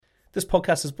This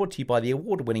podcast is brought to you by the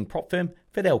award-winning prop firm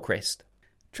Fidelcrest.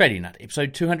 Trading Nut,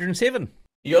 episode 207.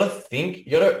 You gotta think,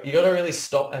 you gotta really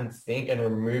stop and think and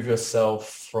remove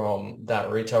yourself from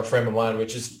that retail frame of mind,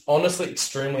 which is honestly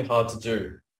extremely hard to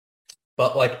do.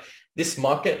 But like this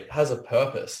market has a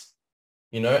purpose,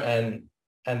 and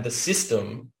the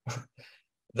system,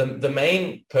 the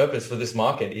main purpose for this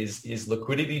market is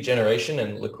liquidity generation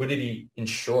and liquidity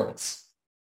insurance.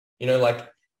 Like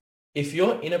if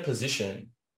you're in a position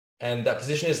and that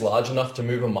position is large enough to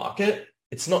move a market,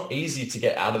 it's not easy to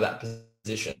get out of that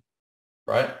position,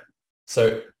 right?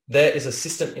 So there is a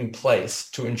system in place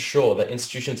to ensure that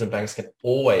institutions and banks can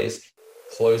always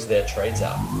close their trades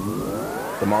out.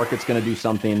 The market's going to do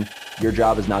something. Your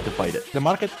job is not to fight it. The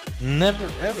market never,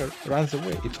 ever runs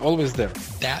away. It's always there.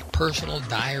 That personal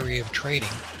diary of trading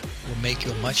will make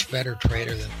you a much better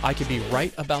trader than... I could be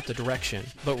right about the direction,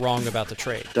 but wrong about the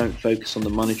trade. Don't focus on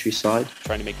the monetary side.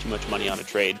 Trying to make too much money on a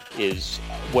trade is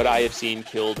what I have seen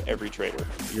killed every trader.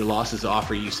 Your losses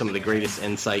offer you some of the greatest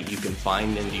insight you can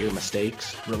find into your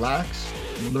mistakes. Relax,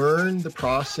 learn the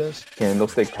process.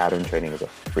 Candlestick pattern trading is a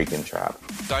freaking trap.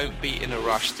 Don't be in a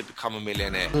rush to become a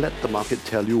millionaire. Let the market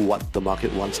tell you what the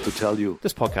market wants to tell you.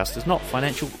 This podcast is not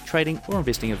financial, trading, or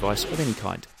investing advice of any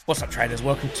kind. What's up, traders?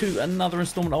 Welcome to another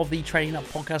installment of the Trading Nut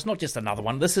podcast. Not just another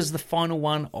one. This is the final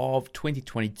one of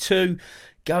 2022.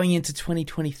 Going into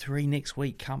 2023 next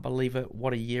week. Can't believe it.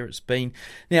 What a year it's been.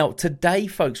 Now, today,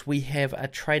 folks, we have a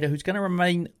trader who's going to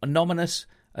remain anonymous.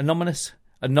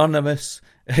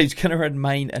 He's going to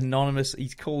remain anonymous.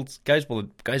 He's goes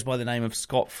by the name of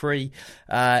Scott Free,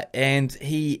 and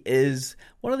he is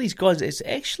one of these guys that's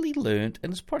actually learned,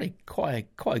 and it's probably quite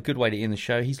a good way to end the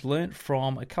show. He's learned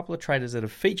from a couple of traders that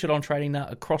have featured on Trading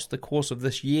Nut across the course of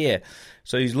this year.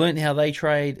 So he's learned how they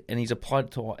trade, and he's applied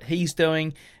it to what he's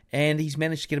doing. And he's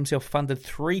managed to get himself funded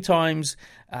 3 times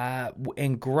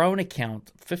and grow an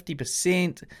account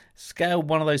 50%, scaled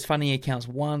one of those funding accounts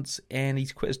once, and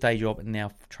he's quit his day job and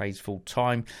now trades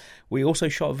full-time. We also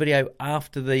shot a video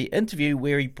after the interview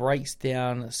where he breaks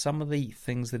down some of the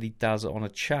things that he does on a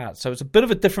chart. So it's a bit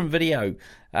of a different video,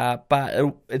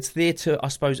 but it's there to, I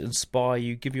suppose, inspire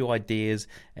you, give you ideas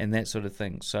and that sort of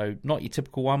thing. So not your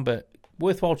typical one, but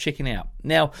worthwhile checking out.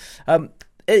 Now,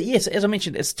 yes, as I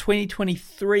mentioned, it's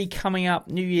 2023 coming up,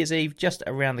 New Year's Eve just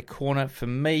around the corner for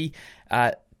me.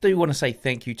 Do want to say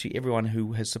thank you to everyone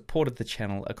who has supported the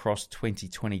channel across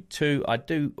 2022. I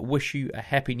do wish you a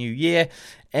happy new year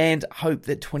and hope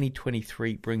that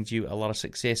 2023 brings you a lot of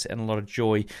success and a lot of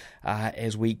joy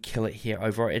as we kill it here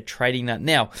over at Trading Nut.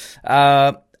 Now,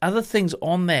 other things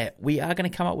on that, we are going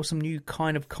to come up with some new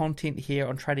kind of content here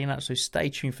on Trading Nut, so stay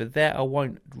tuned for that. I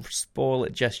won't spoil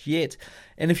it just yet.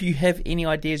 And if you have any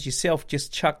ideas yourself,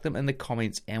 just chuck them in the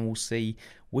comments and we'll see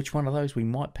which one of those we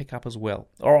might pick up as well.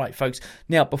 All right, folks.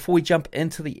 Now, before we jump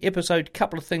into the episode, a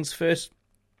couple of things first.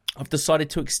 I've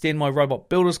decided to extend my Robot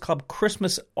Builders Club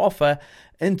Christmas offer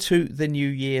into the new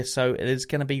year, so it is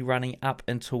going to be running up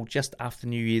until just after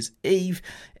New Year's Eve,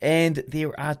 and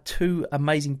there are 2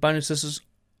 amazing bonuses,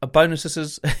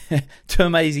 2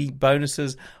 amazing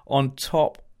bonuses on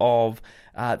top of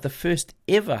the first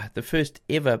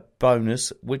ever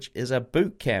bonus, which is a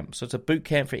boot camp. So it's a boot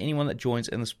camp for anyone that joins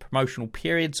in this promotional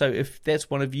period. So if that's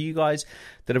one of you guys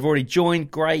that have already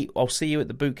joined, great. I'll see you at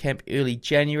the boot camp early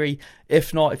January.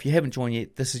 If not, if you haven't joined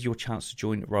yet, this is your chance to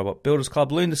join Robot Builders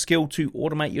Club. Learn the skill to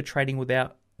automate your trading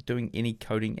without doing any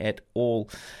coding at all.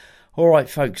 All right,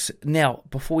 folks. Now,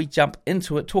 before we jump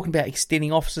into it, talking about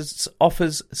extending offers,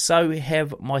 so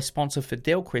have my sponsor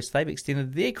Fidelcrest. They've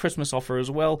extended their Christmas offer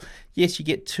as well. Yes, you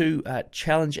get 2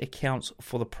 challenge accounts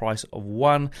for the price of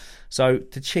 1. So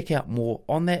to check out more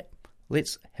on that,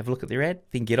 let's have a look at their ad,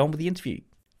 then get on with the interview.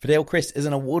 Fidelcrest is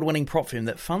an award-winning prop firm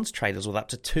that funds traders with up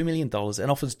to $2 million and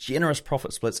offers generous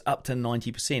profit splits up to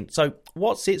 90%. So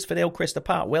what sets Fidelcrest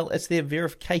apart? Well, it's their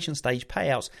verification stage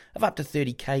payouts of up to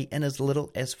 $30K in as little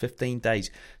as 15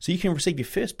 days. So you can receive your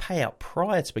first payout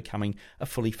prior to becoming a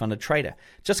fully funded trader.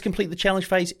 Just complete the challenge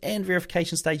phase and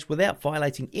verification stage without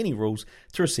violating any rules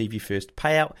to receive your first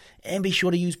payout. And be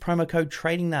sure to use promo code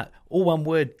TradingNut, all one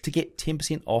word, to get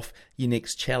 10% off your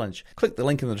next challenge. Click the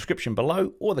link in the description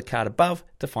below or the card above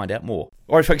to find out more.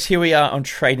 All right, folks, here we are on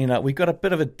Trading Nut. We've got a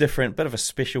bit of a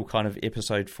special kind of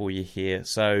episode for you here.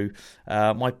 So two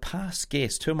of my past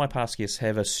guests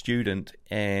have a student,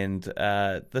 and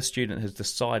this student has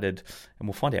decided, and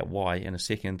we'll find out why in a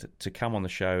second, to come on the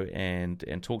show and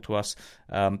talk to us.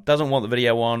 Doesn't want the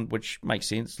video on, which makes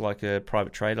sense, like a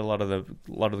private trader. A lot of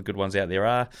the good ones out there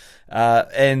are.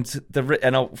 And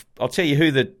I'll tell you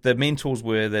who the mentors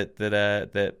were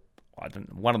that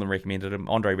one of them recommended him.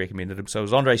 Andre recommended him. So it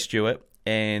was Andre Stewart,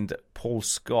 and Paul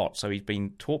Scott. So he's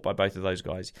been taught by both of those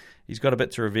guys. He's got a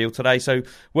bit to reveal today. So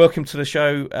welcome to the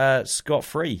show, Scott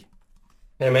Free.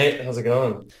 Hey, mate. How's it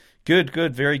going?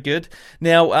 Good, very good.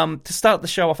 Now, to start the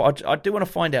show off, I do want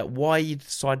to find out why you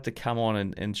decided to come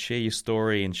on and share your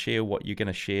story and share what you're going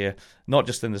to share, not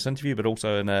just in this interview, but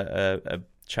also in a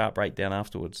chart breakdown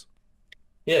afterwards.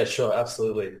 Yeah, sure.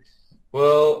 Absolutely.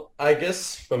 Well, I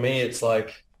guess for me, it's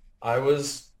like I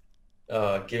was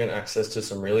given access to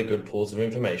some really good pools of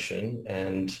information,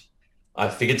 and I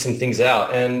figured some things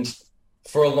out. And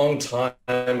for a long time,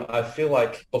 I feel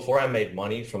like before I made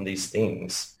money from these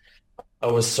things, I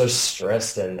was so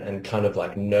stressed and kind of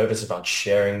like nervous about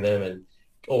sharing them, and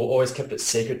always kept it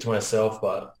secret to myself.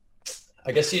 But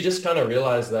I guess you just kind of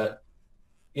realize that,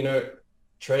 you know,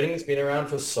 trading's been around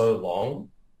for so long,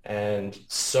 and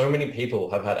so many people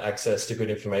have had access to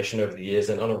good information over the years.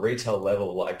 And on a retail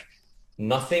level, like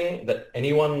nothing that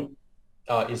anyone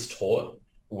is taught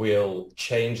will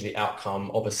change the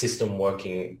outcome of a system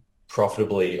working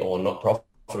profitably or not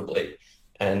profitably.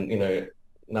 And, you know,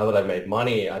 now that I've made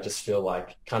money, I just feel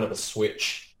like kind of a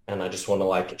switch, and I just want to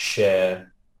like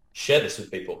share this with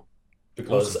people,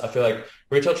 because awesome. I feel like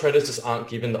retail traders just aren't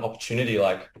given the opportunity.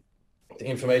 Like the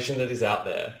information that is out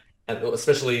there, and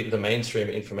especially the mainstream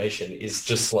information, is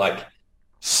just like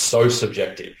so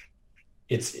subjective.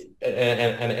 It's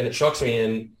and it shocks me.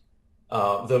 And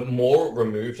the more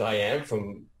removed I am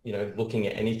from, you know, looking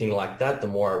at anything like that, the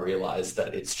more I realize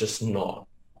that it's just not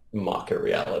market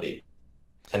reality.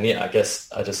 And yeah, I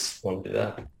guess I just want to do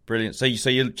that. Brilliant. So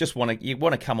you just want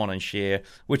to come on and share,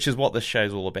 which is what this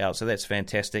show's all about. So that's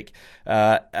fantastic.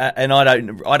 And I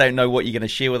don't know what you're going to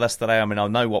share with us today. I mean, I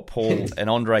know what Paul and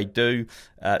Andre do.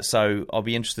 So I'll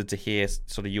be interested to hear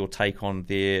sort of your take on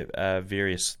their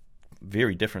various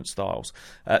very different styles.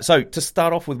 So to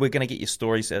start off with, we're going to get your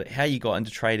stories, how you got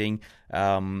into trading,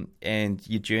 and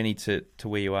your journey to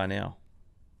where you are now.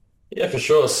 Yeah, for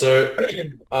sure. So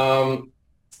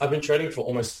I've been trading for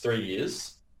almost 3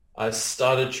 years. I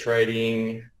started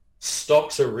trading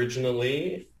stocks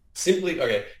originally.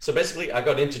 So basically I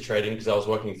got into trading because I was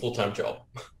working a full-time job.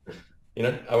 You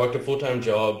know, I worked a full-time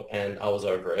job and I was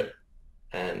over it.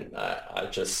 And I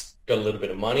just got a little bit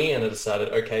of money, and I decided,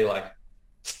 okay, like,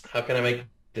 how can I make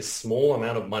this small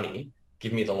amount of money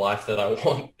give me the life that I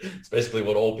want? It's basically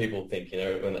what all people think, you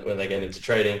know, when they get into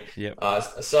trading. Yep. I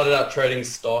started out trading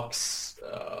stocks,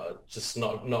 just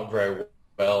not very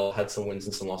well, had some wins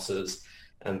and some losses.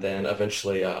 And then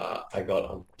eventually I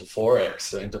got into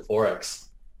Forex.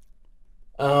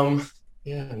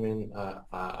 Yeah, I mean,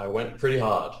 I went pretty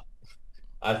hard.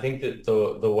 I think that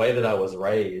the way that I was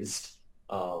raised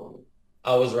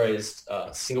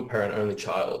single parent only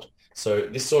child. So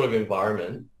this sort of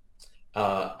environment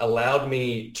allowed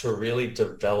me to really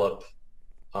develop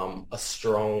a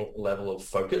strong level of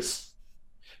focus,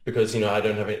 because, you know, I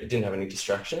didn't have any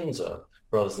distractions or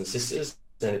brothers and sisters,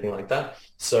 anything like that.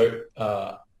 So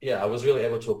I was really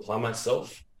able to apply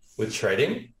myself with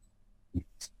trading,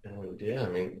 and yeah, I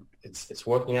mean, it's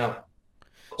working out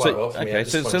quite well for me. Okay,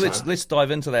 so let's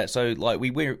dive into that. So like we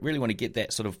really want to get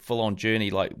that sort of full on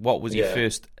journey. Like, what was your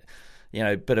first, you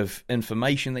know, bit of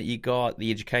information that you got,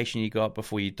 the education you got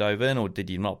before you dove in, or did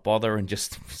you not bother and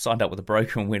just signed up with a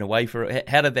broker and went away for it?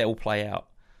 How did that all play out?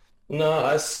 No,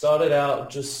 I started out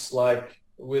just like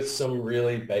with some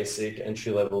really basic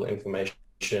entry-level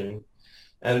information.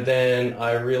 And then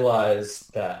I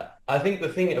realized that I think the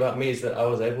thing about me is that I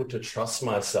was able to trust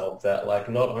myself, that like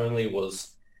not only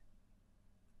was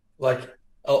like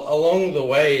along the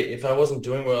way, if I wasn't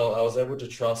doing well, I was able to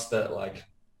trust that like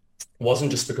it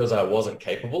wasn't just because I wasn't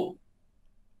capable.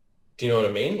 Do you know what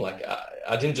I mean? Like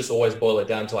I didn't just always boil it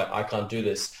down to like, I can't do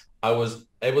this. I was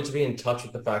able to be in touch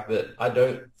with the fact that I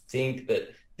don't think that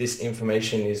this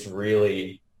information is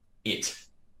really it,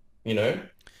 you know?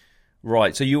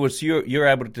 Right. So you're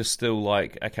able to just still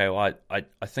like, okay, well,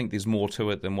 I think there's more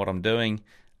to it than what I'm doing.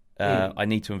 I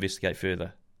need to investigate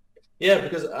further. Yeah,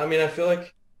 because I mean, I feel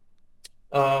like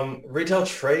retail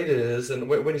traders,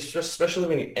 and especially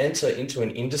when you enter into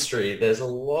an industry, there's a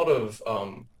lot of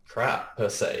crap per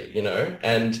se, you know.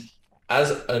 And as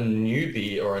a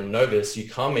newbie or a novice, you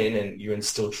come in and you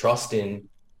instill trust in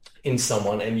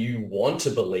someone, and you want to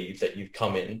believe that you've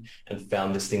come in and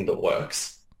found this thing that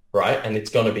works. Right. And it's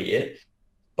going to be it.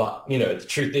 But, you know, the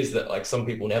truth is that like some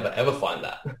people never, ever find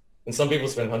that. And some people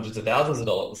spend hundreds of thousands of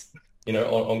dollars, you know,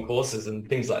 on courses and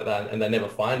things like that, and they never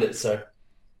find it. So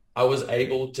I was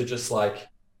able to just like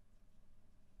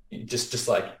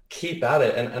keep at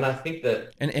it. And I think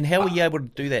that... And how were you able to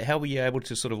do that? How were you able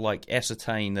to sort of like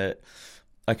ascertain that,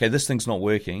 okay, this thing's not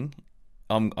working.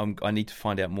 I need to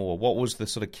find out more. What were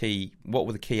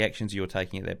the key actions you were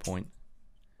taking at that point?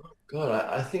 God,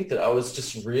 I think that I was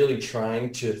just really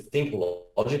trying to think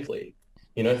logically,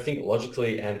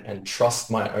 and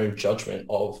trust my own judgment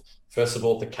of, first of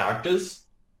all, the characters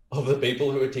of the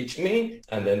people who are teaching me,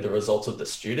 and then the results of the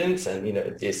students, and,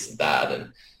 this, that,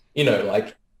 and,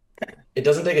 it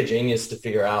doesn't take a genius to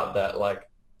figure out that, like,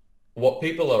 what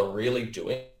people are really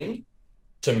doing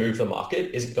to move the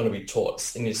market isn't going to be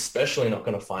taught, and you're especially not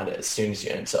going to find it as soon as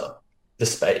you enter the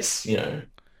space,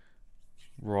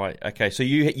 Right. Okay. So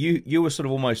you were sort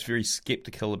of almost very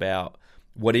skeptical about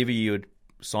whatever you had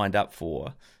signed up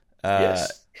for,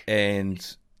 yes,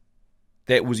 and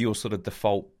that was your sort of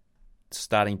default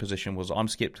starting position. Was I'm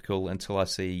skeptical until I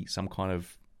see some kind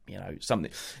of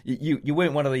something. You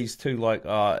weren't one of these two like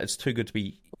it's too good to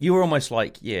be. You were almost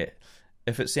like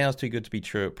if it sounds too good to be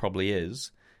true, it probably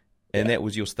is, and that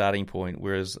was your starting point.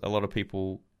 Whereas a lot of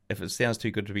people, if it sounds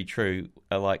too good to be true,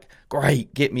 are like,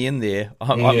 great, get me in there.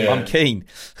 I'm keen.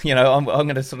 I'm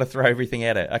going to sort of throw everything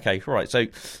at it. Okay, right. So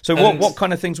what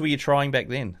kind of things were you trying back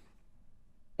then?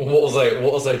 What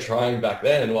was I trying back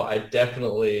then? Well, I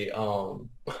definitely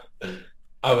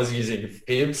I was using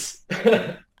fibs.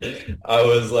 I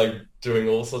was like doing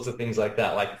all sorts of things like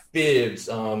that, like fibs,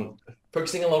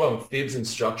 focusing a lot on fibs and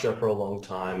structure for a long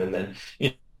time. And then,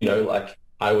 like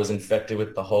I was infected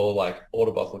with the whole like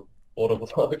order block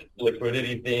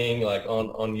liquidity thing, like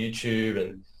on YouTube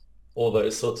and all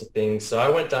those sorts of things. So I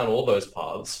went down all those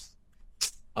paths.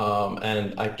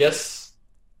 And I guess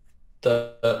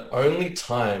the only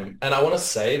time, and I want to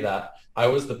say that I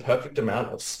was the perfect amount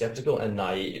of skeptical and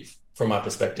naive from my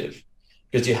perspective,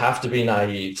 because you have to be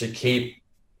naive to keep,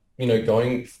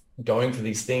 going for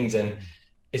these things. And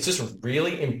it's just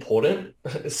really important,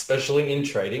 especially in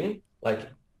trading. Like,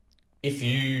 if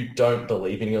you don't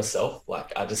believe in yourself,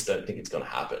 like, I just don't think it's going to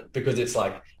happen, because it's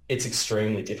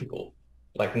extremely difficult.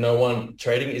 Like,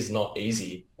 trading is not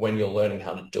easy when you're learning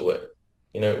how to do it.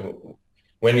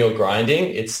 When you're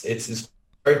grinding, it's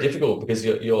very difficult, because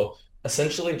you're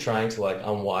essentially trying to like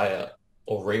unwire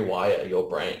or rewire your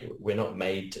brain. We're not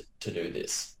made to do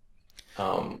this.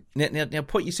 Now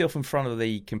put yourself in front of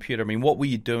the computer. I mean, what were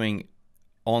you doing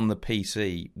on the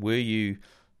PC? Were you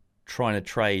trying to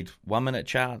trade 1 minute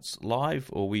charts live,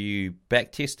 or were you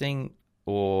back testing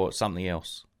or something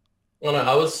else? Well, no,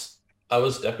 I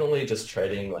was definitely just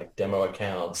trading like demo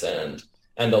accounts and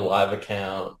a live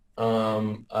account. I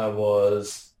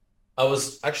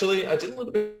did a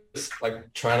little bit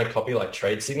like trying to copy like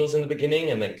trade signals in the beginning,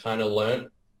 and then kind of learned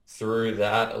through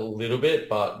that a little bit.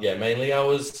 But yeah, mainly I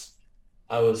was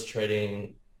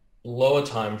trading lower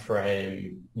time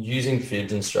frame, using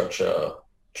fibs and structure,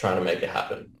 trying to make it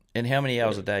happen. And how many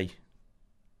hours a day?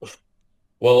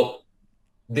 Well,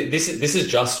 this is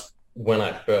just when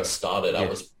I first started.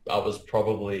 Yeah. I was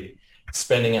probably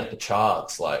spending at the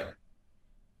charts like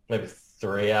maybe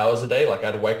 3 hours a day. Like,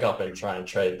 I'd wake up and try and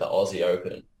trade the Aussie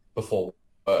Open before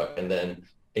work, and then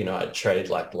I'd trade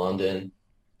like London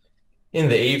in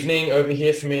the evening over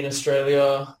here for me in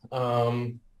Australia.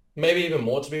 Maybe even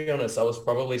more, to be honest. I was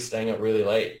probably staying up really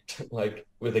late, like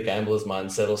with a gambler's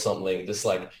mindset or something, just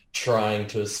like trying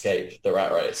to escape the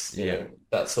rat race.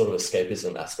 That sort of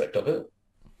escapism aspect of it.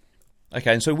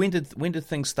 Okay, and so when did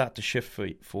things start to shift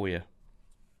for you?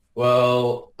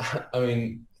 Well, I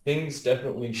mean, things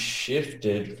definitely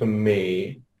shifted for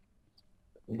me.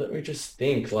 Let me just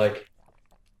think, like,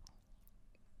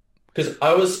 because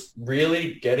I was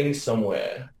really getting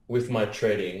somewhere with my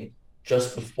trading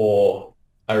just before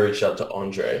I reached out to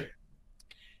Andre,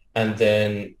 and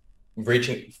then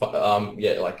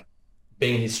like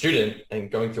being his student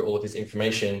and going through all of his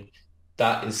information.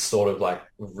 That is sort of like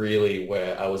really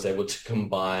where I was able to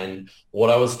combine what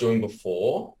I was doing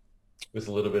before with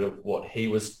a little bit of what he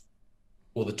was,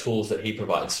 or the tools that he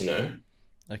provides,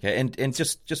 Okay, and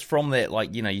just from that,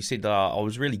 like, you said I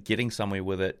was really getting somewhere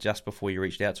with it just before you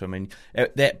reached out to him. I mean,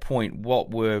 at that point,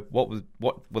 what were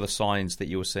the signs that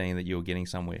you were seeing that you were getting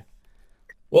somewhere?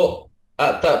 Well,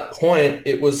 at that point,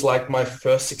 it was like my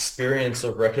first experience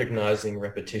of recognizing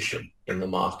repetition in the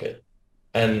market.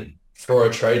 And for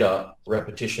a trader,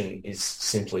 repetition is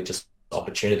simply just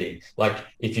opportunity. Like,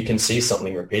 if you can see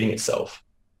something repeating itself,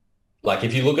 like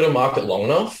if you look at a market long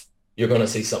enough, you're going to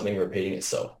see something repeating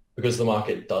itself, because the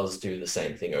market does do the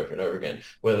same thing over and over again,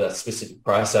 whether that's specific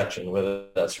price action, whether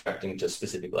that's reacting to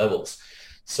specific levels.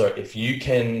 So if you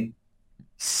can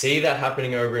see that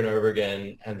happening over and over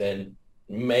again, and then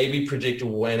maybe predict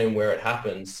when and where it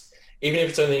happens, even if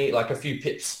it's only like a few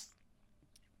pips,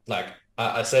 like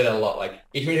I say that a lot, like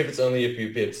even if it's only a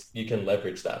few pips, you can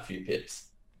leverage that few pips,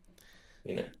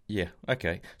 Yeah.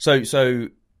 Okay. So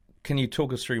can you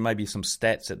talk us through maybe some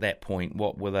stats at that point?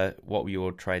 What were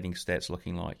your trading stats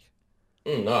looking like?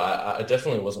 No, I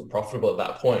definitely wasn't profitable at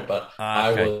that point, but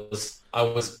okay. I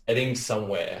was getting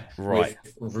somewhere right.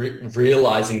 with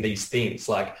realizing these things.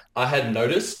 Like I had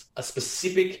noticed a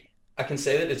specific, I can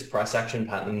say that it's price action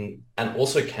pattern and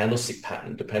also candlestick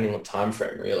pattern, depending on time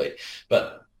frame, really.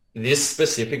 But this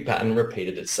specific pattern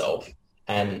repeated itself,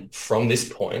 and from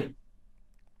this point,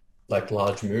 like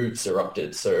large moves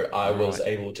erupted. So I was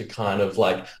able to kind of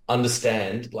like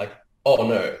understand, like, oh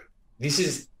no, this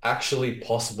is actually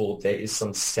possible. There is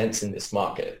some sense in this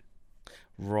market.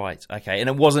 Right. Okay. And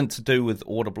it wasn't to do with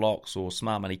order blocks or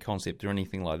smart money concept or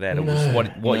anything like that. It was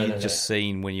what you'd just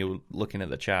seen when you were looking at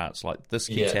the charts. Like this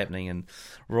keeps happening, and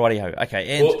righty-ho.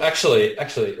 Okay. And well, actually,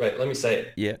 wait. Let me say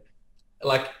it. Yeah.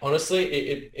 Like honestly,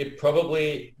 it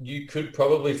probably, you could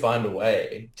probably find a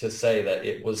way to say that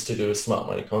it was to do with smart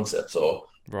money concepts or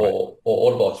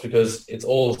order blocks, because it's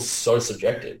all so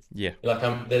subjective. Yeah.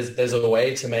 Like there's a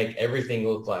way to make everything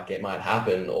look like it might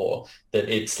happen, or that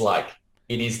it's like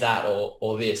it is that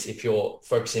or this, if you're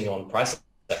focusing on price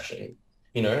action,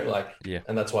 you know, like,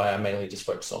 and that's why I mainly just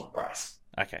focus on price.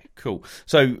 Okay, cool.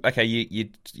 So, okay,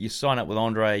 you sign up with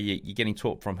Andre, you're getting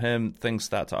taught from him, things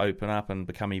start to open up and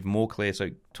become even more clear. So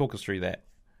talk us through that.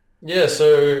 Yeah,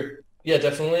 so yeah,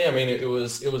 definitely. I mean, it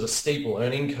was a steep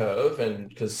learning curve, and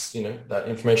because, you know, that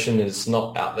information is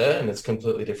not out there and it's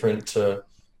completely different to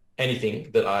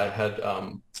anything that I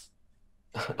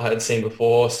had seen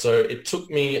before. So it took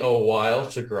me a while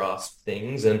to grasp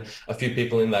things, and a few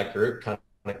people in that group kind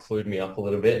of clued me up a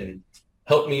little bit and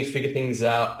helped me figure things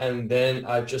out. And then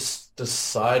I just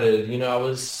decided, you know, I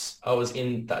was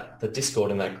in the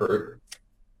Discord in that group,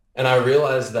 and I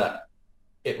realized that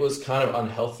it was kind of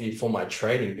unhealthy for my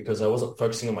trading, because I wasn't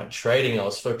focusing on my trading. I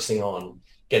was focusing on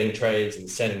getting trades and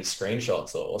sending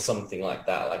screenshots or something like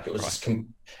that. Like it was just, and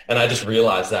I just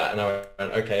realized that, and I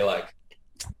went, okay, like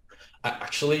I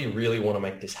actually really want to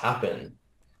make this happen,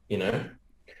 you know?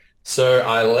 So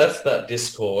I left that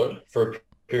Discord for a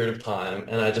period of time,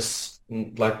 and I just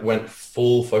like went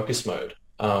full focus mode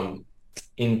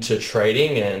into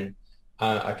trading. And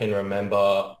I can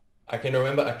remember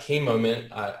a key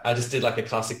moment. I just did like a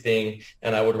classic thing,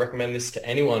 and I would recommend this to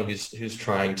anyone who's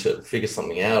trying to figure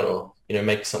something out, or, you know,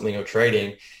 make something of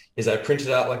trading, is I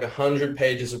printed out like 100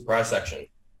 pages of price action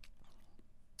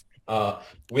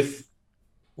with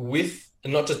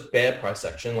not just bare price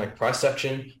action, like price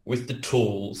action with the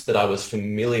tools that I was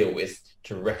familiar with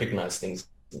to recognize things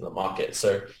in the market.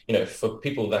 So, you know, for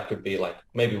people that could be like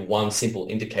maybe one simple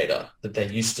indicator that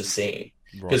they're used to seeing.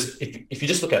 Because if you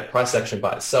just look at price action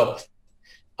by itself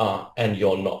and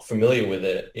you're not familiar with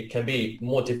it, it can be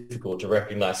more difficult to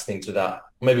recognize things without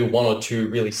maybe one or two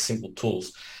really simple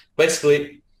tools.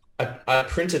 Basically, I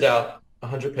printed out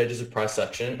 100 pages of price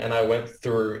action, and I went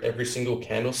through every single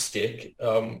candlestick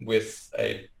with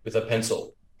a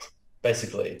pencil,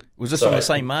 basically. Was this on the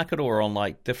same market or on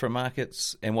like different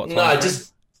markets? And what time? No, I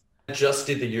just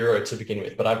did the euro to begin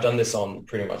with, but I've done this on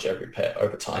pretty much every pair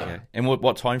over time. Okay. And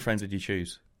what time frame did you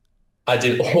choose? I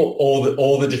did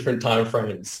all the different time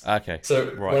frames. Okay.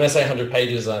 So when I say 100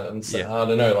 pages, I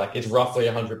don't know, like it's roughly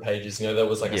 100 pages. You know, there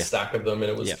was like a stack of them,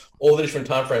 and it was all the different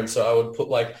time frames. So I would put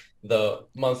like the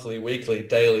monthly, weekly,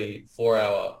 daily, 4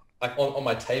 hour, like on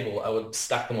my table. I would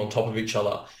stack them on top of each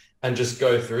other and just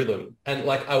go through them. And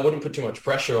like I wouldn't put too much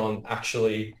pressure on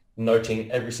actually noting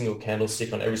every single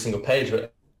candlestick on every single page,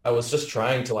 but I was just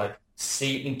trying to like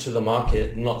see into the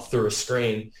market, not through a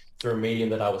screen, through a medium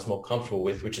that I was more comfortable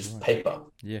with, which is paper.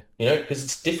 Yeah. You know, because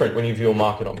it's different when you view a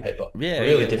market on paper. Yeah.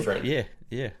 Really different.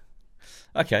 Yeah.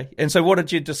 Okay. And so what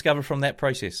did you discover from that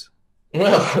process?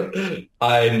 Well,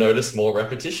 I noticed more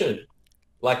repetition.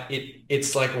 Like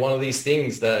it's like one of these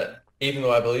things that, even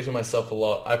though I believed in myself a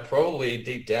lot, I probably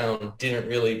deep down didn't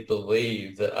really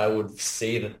believe that I would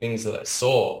see the things that I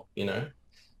saw, you know?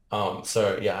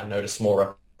 So yeah, I noticed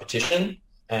more repetition.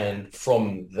 And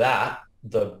from that,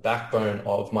 the backbone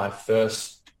of my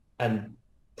first and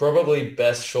probably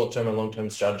best short-term and long-term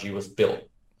strategy was built.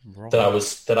 Right.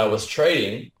 That I was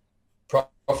trading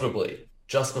profitably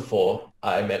just before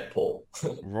I met Paul.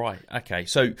 Right. Okay.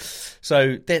 So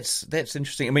that's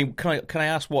interesting. I mean, can I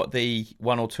ask what the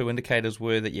one or two indicators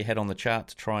were that you had on the chart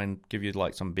to try and give you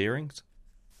like some bearings?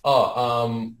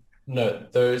 No,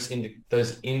 those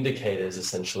indicators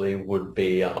essentially would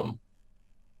be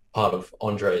part of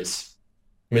Andre's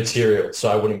material, so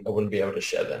I wouldn't be able to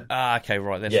share them. Okay,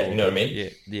 right. That's you know what I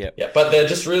mean? Yeah. But they're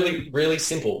just really, really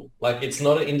simple. Like it's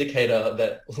not an indicator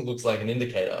that looks like an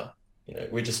indicator.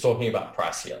 we're just talking about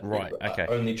price here. Right. Okay.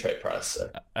 Only trade price. So.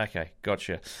 Okay.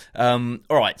 Gotcha. All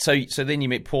right. So then you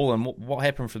met Paul, and what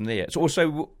happened from there? So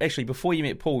also, actually, before you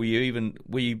met Paul,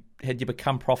 had you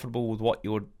become profitable with what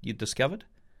you discovered?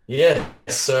 Yeah.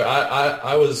 So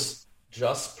I was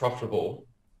just profitable,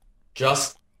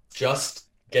 just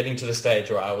getting to the stage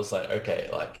where I was like, okay,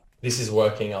 like this is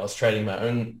working. I was trading my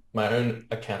own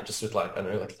account just with like, I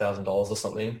don't know, like $1,000 or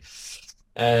something.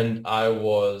 And I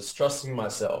was trusting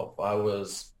myself. I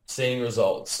was seeing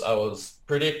results. I was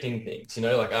predicting things,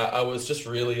 like I was just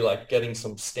really like getting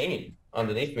some steam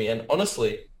underneath me. And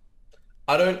honestly,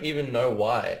 I don't even know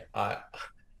why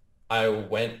I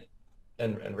went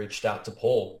and reached out to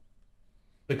Paul,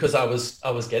 because I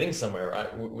was getting somewhere,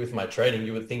 right, with my trading.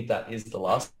 You would think that is the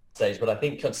last stage, but I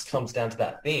think it just comes down to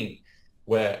that thing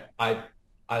where I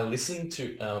listened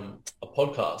to a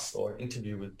podcast or an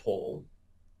interview with Paul,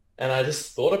 and I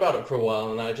just thought about it for a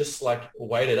while, and I just like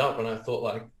weighed it up, and I thought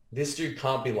like, this dude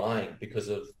can't be lying because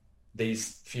of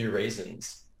these few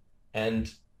reasons.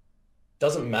 And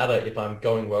doesn't matter if I'm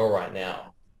going well right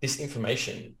now, this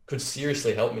information could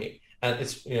seriously help me. And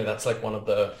it's, that's like one of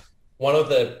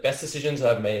the best decisions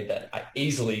I've made that I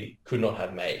easily could not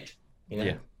have made.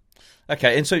 Yeah.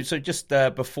 Okay. And so just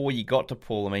before you got to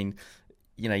Paul, I mean,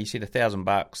 you said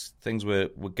 $1,000, things were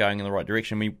going in the right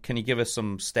direction. I mean, can you give us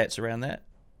some stats around that?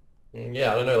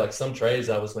 Yeah, I don't know. Like some trades,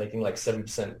 I was making like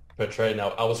 7% per trade.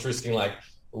 Now I was risking like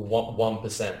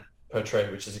 1% per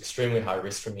trade, which is extremely high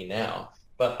risk for me now.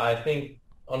 But I think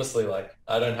honestly, like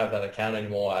I don't have that account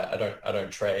anymore. I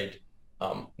don't trade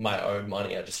my own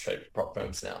money. I just trade with prop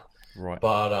firms now. Right.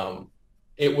 But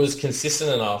it was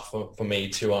consistent enough for me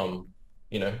to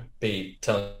be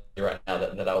telling you right now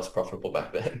that I was profitable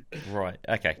back then. Right.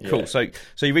 Okay. Cool. Yeah.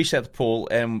 So you reached out to Paul,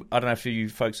 and I don't know if you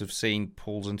folks have seen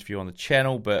Paul's interview on the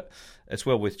channel, but it's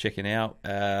well worth checking out.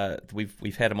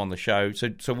 We've had him on the show.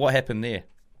 So what happened there?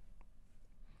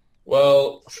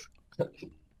 Well,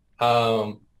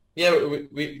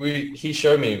 he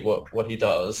showed me what he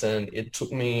does, and it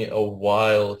took me a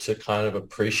while to kind of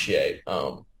appreciate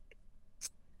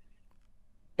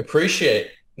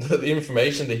the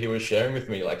information that he was sharing with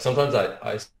me. Like sometimes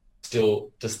I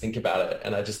still just think about it,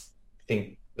 and I just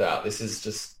think that this is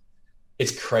just,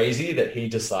 it's crazy that he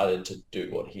decided to do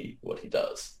what he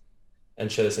does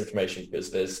and share this information,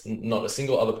 because there's not a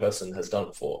single other person has done it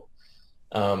before.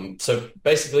 So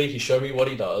basically he showed me what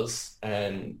he does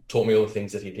and taught me all the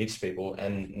things that he teaches people.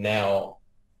 And now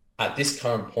at this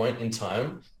current point in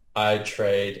time, I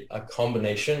trade a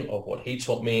combination of what he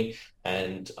taught me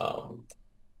and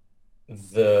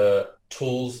the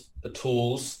tools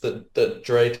that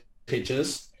Dre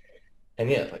teaches. And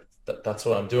yeah, like that's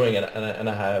what I'm doing. And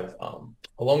I have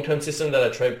a long-term system that I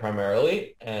trade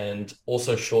primarily, and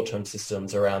also short-term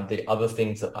systems around the other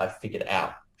things that I figured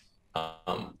out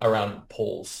around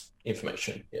Paul's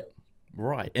information. Yeah.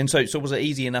 Right. And so was it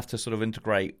easy enough to sort of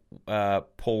integrate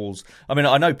Paul's? I mean,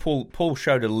 I know Paul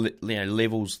showed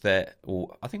levels that,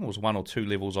 or I think it was 1 or 2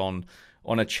 levels on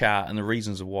a chart, and the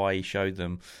reasons of why he showed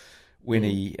them when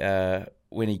he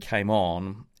came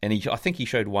on, and I think he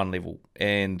showed 1 level.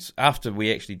 And after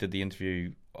we actually did the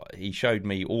interview, he showed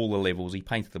me all the levels. He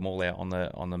painted them all out on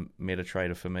the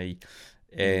MetaTrader for me.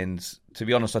 And to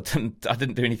be honest, I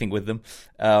didn't do anything with them.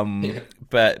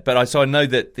 But I know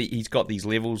that he's got these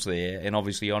levels there, and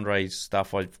obviously Andre's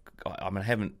stuff. I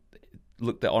haven't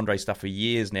looked at Andre's stuff for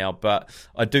years now, but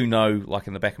I do know, like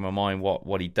in the back of my mind,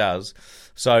 what he does.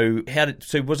 So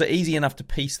was it easy enough to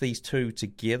piece these two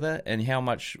together? And how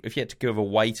much, if you had to give a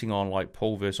weighting on like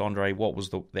Paul versus Andre, what was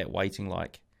that weighting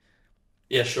like?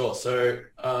 Yeah, sure. So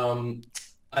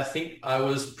I think I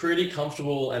was pretty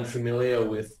comfortable and familiar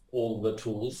with all the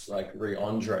tools like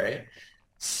Andre.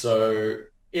 So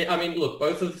look,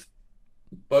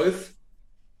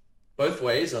 both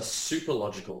ways are super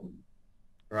logical,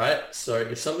 right? So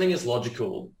if something is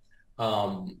logical,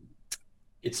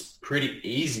 it's pretty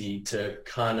easy to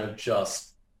kind of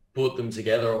just put them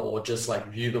together, or just like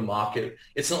view the market.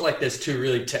 It's not like there's 2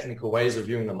 really technical ways of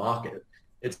viewing the market.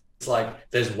 It's like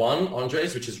there's one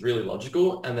Andre's, which is really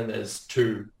logical, and then there's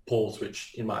 2 Paul's,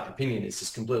 which in my opinion is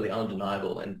just completely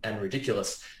undeniable and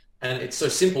ridiculous. And it's so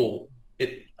simple.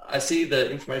 I see the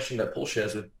information that Paul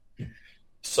shares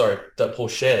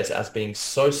as being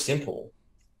so simple,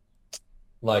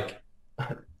 like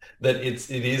that it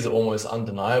is almost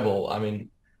undeniable. I mean,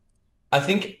 I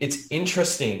think it's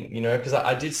interesting, because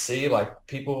I did see like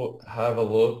people have a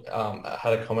look,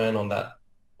 had a comment on that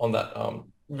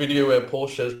video where Paul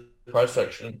shares price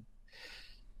action,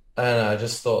 and I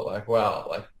just thought like, wow,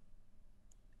 like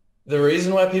the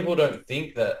reason why people don't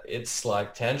think that it's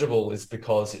like tangible is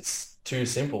because it's too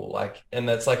simple. Like, and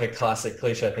that's like a classic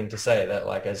cliche thing to say that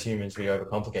like as humans we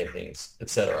overcomplicate things,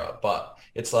 etc. But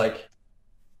it's like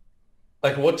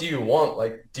what do you want?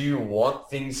 Like, do you want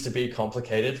things to be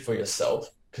complicated for yourself?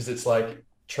 Because it's like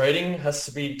trading has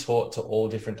to be taught to all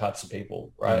different types of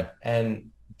people, right?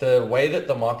 And the way that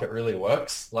the market really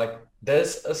works, like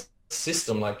there's a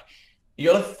system, like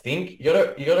you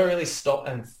gotta really stop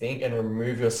and think and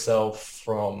remove yourself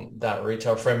from that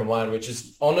retail frame of mind, which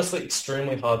is honestly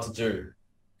extremely hard to do.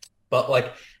 But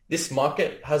like this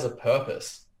market has a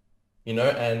purpose, you know,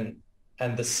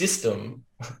 and the system,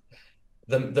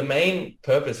 the main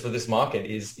purpose for this market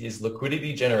is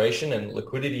liquidity generation and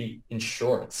liquidity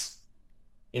insurance.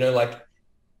 You know, like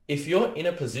if you're in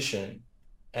a position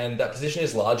and that position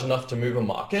is large enough to move a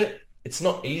market, it's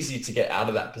not easy to get out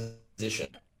of that position,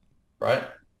 right?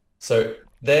 So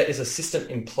there is a system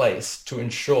in place to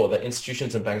ensure that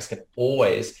institutions and banks can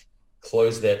always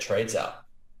close their trades out,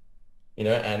 you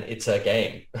know, and it's a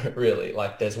game, really.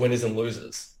 Like there's winners and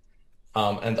losers.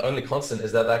 And the only constant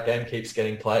is that game keeps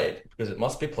getting played because it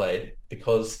must be played,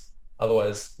 because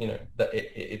otherwise, you know,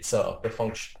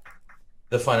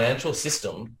 the financial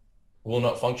system will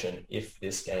not function if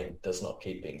this game does not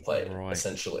keep being played,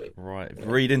 essentially. Right.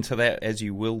 Read into that as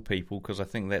you will, people, because I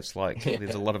think that's like,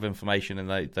 there's a lot of information in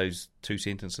those two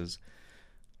sentences.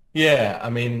 Yeah, I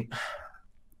mean,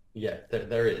 yeah,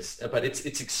 there is. But it's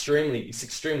extremely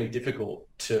difficult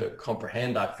to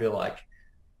comprehend, I feel like,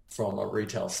 from a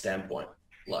retail standpoint.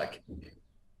 Like,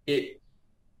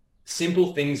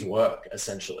 simple things work,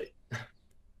 essentially.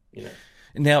 You know.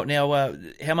 Now,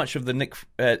 how much of the Nick...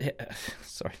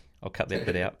 sorry, I'll cut that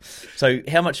bit out. So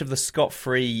how much of the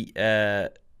scot-free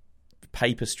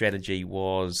paper strategy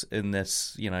was in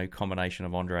this, you know, combination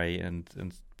of Andre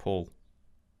and Paul?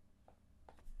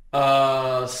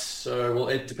 Well,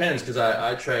 it depends, because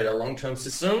I trade a long-term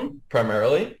system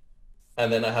primarily,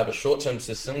 and then I have a short-term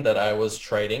system that I was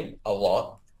trading a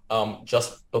lot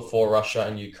just before Russia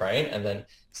and Ukraine. And then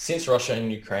since Russia and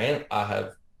Ukraine, I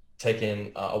have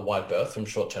taken a wide berth from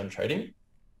short-term trading.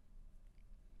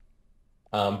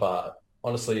 But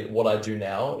honestly, what I do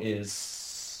now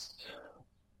is...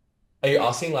 Are you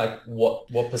asking like what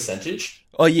percentage?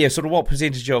 Oh yeah, sort of what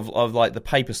percentage of like the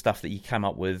paper stuff that you came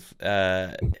up with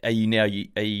are you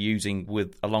using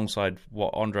with alongside what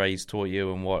Andre's taught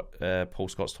you and what Paul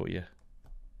Scott's taught you?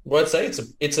 Well, I'd say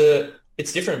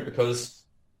it's different, because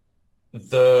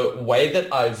the way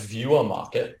that I view a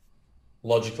market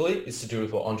logically is to do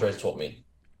with what Andre's taught me.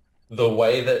 The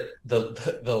way that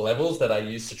the levels that I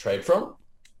used to trade from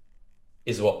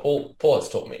is what Paul has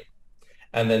taught me.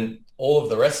 And then all of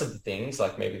the rest of the things,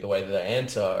 like maybe the way that I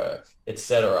enter,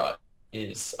 etc.,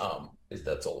 is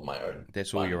that's all my own.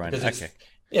 That's all your own. Okay.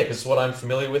 Yeah, because it's what I'm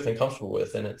familiar with and comfortable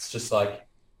with, and it's just like,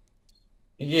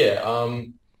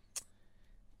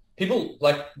 people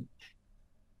like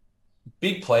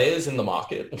big players in the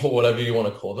market, or whatever you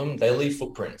want to call them, they leave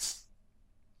footprints,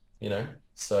 you know?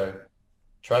 So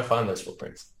try to find those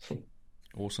footprints.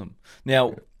 Awesome.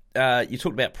 Now, you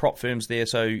talked about prop firms there.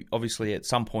 So obviously at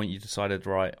some point you decided,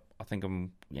 right, I think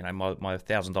I'm, you know, my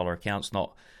 $1,000 account's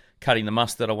not cutting the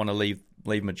mustard. I want to leave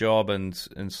my job and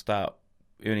start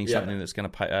earning something that's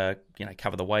going to pay,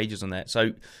 cover the wages and that.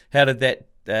 So how did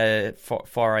that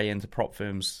foray into prop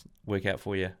firms work out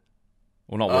for you?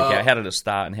 Well, not work out. How did it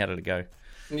start and how did it go?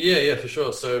 Yeah, for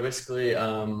sure. So basically, it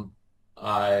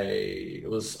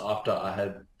was after I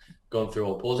had gone through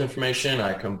all Paul's information.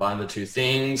 I combined the two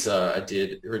things. I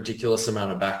did a ridiculous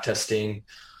amount of back testing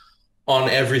on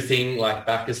everything, like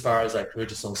back as far as I could,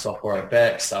 just on software at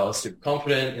Bex. I was super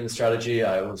confident in the strategy.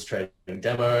 I was trading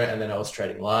demo, and then I was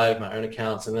trading live, my own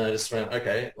accounts. And then I just went,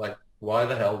 okay, like, why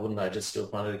the hell wouldn't I just do a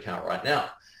funded account right now?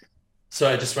 So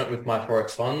I just went with my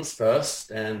Forex funds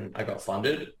first, and I got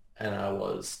funded. And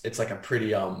it's like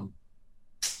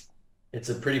it's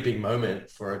a pretty big moment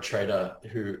for a trader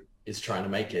who is trying to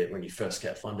make it when you first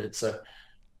get funded. So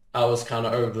I was kind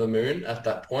of over the moon at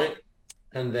that point.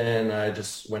 And then I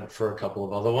just went for a couple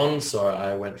of other ones. So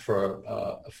I went for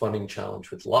a funding challenge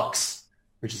with Lux,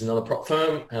 which is another prop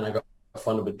firm, and I got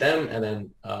funded with them. And then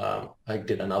I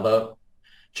did another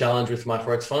challenge with my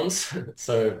Forex funds.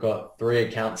 So I've got 3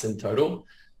 accounts in total.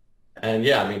 And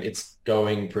yeah, I mean, it's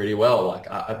going pretty well.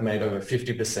 Like I've made over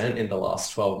 50% in the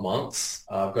last 12 months.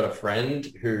 I've got a friend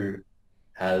who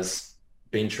has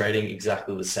been trading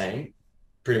exactly the same,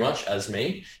 pretty much as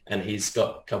me. And he's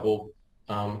got a couple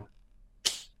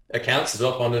accounts as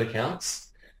well, funded accounts.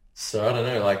 So I don't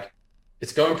know, like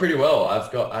it's going pretty well.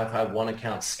 I've had one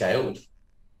account scaled.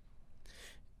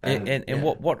 And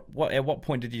what at what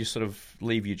point did you sort of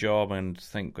leave your job and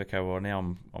think, okay, well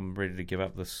now I'm ready to give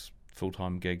up this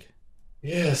full-time gig?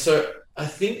 Yeah, so I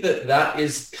think that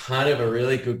is kind of a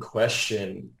really good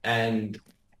question, and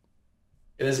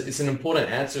it's an important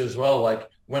answer as well. Like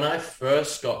when I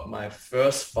first got my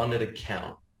first funded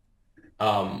account,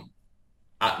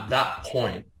 at that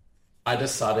point, I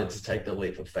decided to take the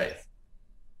leap of faith.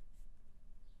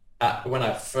 When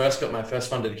I first got my first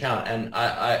funded account, and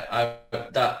I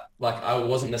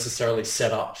wasn't necessarily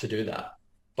set up to do that,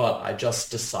 but I just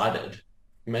decided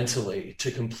mentally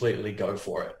to completely go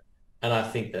for it. And I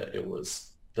think that it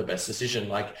was the best decision.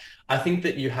 Like, I think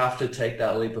that you have to take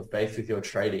that leap of faith with your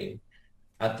trading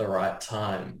at the right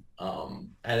time.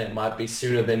 And it might be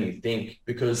sooner than you think,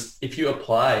 because if you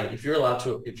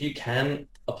can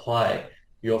apply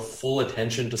your full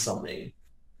attention to something,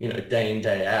 day in,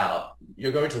 day out,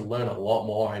 you're going to learn a lot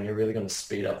more, and you're really going to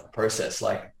speed up the process.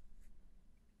 Like,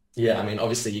 yeah, I mean,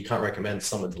 obviously you can't recommend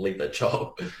someone to leave their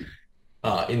job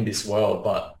in this world,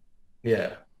 but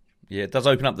yeah. Yeah, it does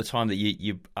open up the time that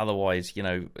you otherwise,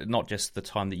 not just the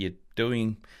time that you're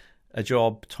doing a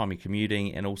job, time you're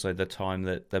commuting, and also the time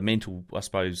that the mental, I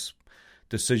suppose,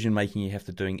 decision-making you have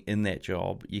to doing in that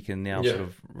job. You can now sort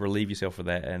of relieve yourself of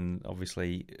that and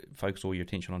obviously focus all your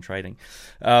attention on trading.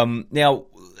 Now,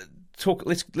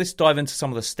 let's dive into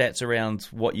some of the stats around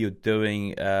what you're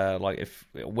doing, like if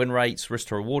win rates, risk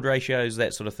to reward ratios,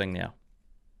 that sort of thing now.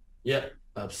 Yeah,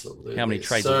 absolutely. How many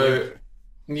trades a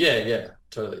week? Yeah,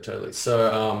 totally.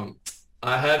 So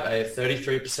I have a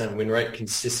 33% win rate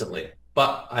consistently,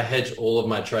 but I hedge all of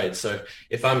my trades. So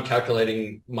if I'm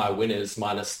calculating my winners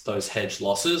minus those hedged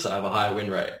losses, I have a higher win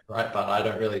rate, right? But I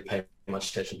don't really pay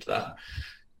much attention to that.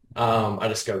 I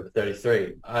just go with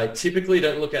 33. I typically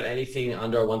don't look at anything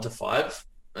under a 1 to 5,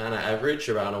 and I average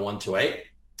around a 1 to 8.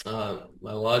 My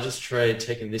largest trade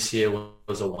taken this year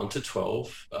was a 1 to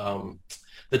 12.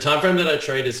 The time frame that I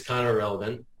trade is kind of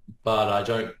relevant, but I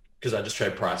don't, because I just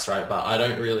trade price, right? But I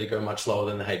don't really go much lower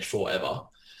than the H4 ever.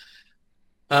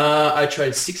 I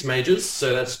trade 6 majors,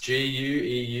 so that's GU,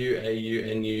 EU,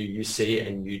 AU, NU, UC,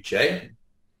 and UJ.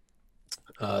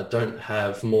 Don't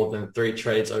have more than 3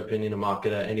 trades open in a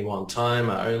market at any one time.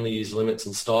 I only use limits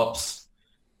and stops.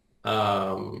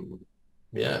 I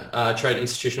trade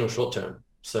institutional short term,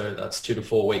 so that's 2 to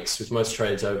 4 weeks, with most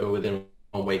trades over within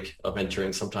 1 week of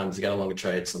entering. Sometimes I get a longer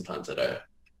trade, sometimes I don't.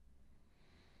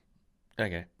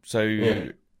 Okay, so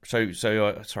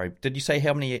sorry, did you say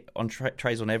how many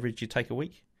trades on average you take a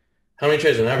week? How many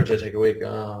trades on average I take a week?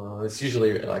 It's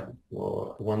usually like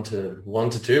 1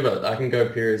 to 2, but I can go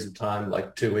periods of time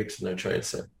like 2 weeks with no trades.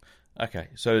 So okay,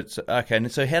 so it's okay.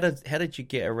 And so how did you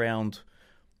get around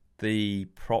the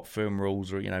prop firm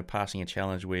rules, or passing a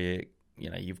challenge where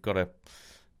you've got to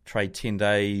trade 10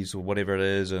 days or whatever it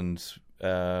is, and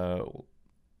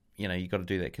you've got to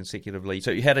do that consecutively.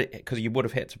 So you had it because you would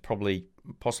have had to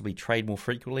possibly trade more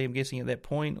frequently, I'm guessing, at that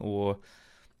point, or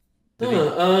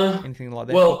anything like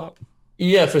that pop up?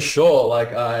 Yeah, for sure.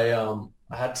 Like I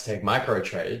had to take micro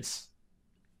trades,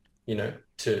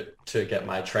 to get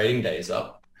my trading days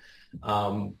up.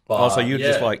 So you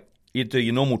just you do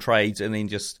your normal trades and then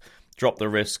just drop the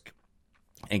risk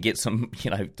and get some,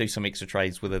 do some extra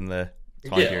trades within the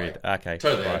time period. Okay,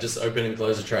 totally. Right. I just open and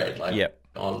close a trade,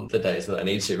 on the days that I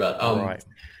need to. But right.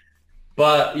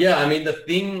 But yeah, I mean,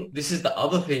 this is the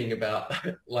other thing about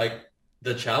like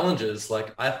the challenges.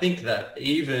 Like I think that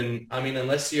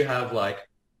unless you have like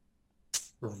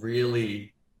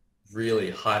really,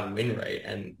 really high win rate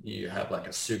and you have like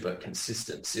a super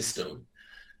consistent system,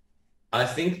 I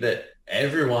think that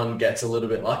everyone gets a little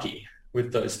bit lucky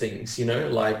with those things,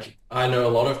 like I know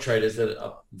a lot of traders that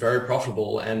are very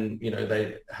profitable and,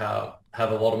 they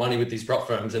have a lot of money with these prop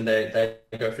firms, and they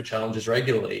go for challenges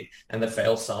regularly, and they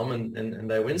fail some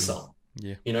and they win some,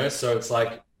 so it's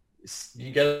like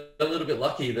you get a little bit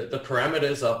lucky that the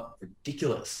parameters are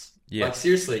ridiculous. Yeah. Like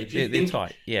seriously, if you think,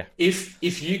 tight. Yeah.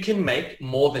 If you can make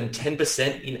more than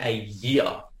 10% in a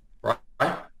year, right?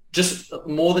 Just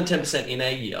more than 10% in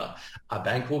a year, a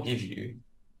bank will give you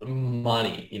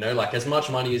money, like as much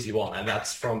money as you want. And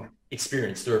that's from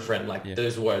experience through a friend. Like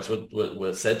those words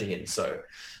were said to him. So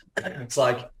it's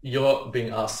like you're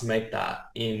being asked to make that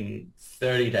in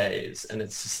 30 days. And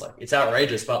it's just like, it's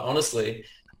outrageous. But honestly,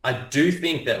 I do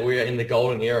think that we're in the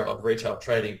golden era of retail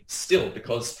trading still,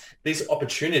 because these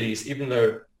opportunities, even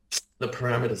though the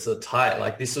parameters are tight,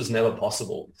 like this was never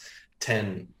possible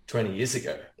 10, 20 years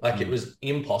ago. Like it was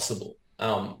impossible.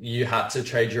 You had to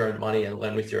trade your own money and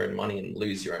lend with your own money and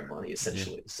lose your own money,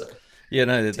 essentially. So yeah,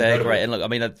 no, they're great. And look, I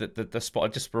mean, the spot,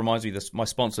 it just reminds me, my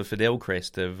sponsor,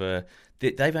 Fidelcrest,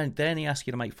 they only ask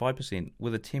you to make 5%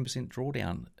 with a 10%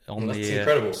 drawdown on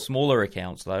their smaller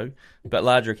accounts, though. But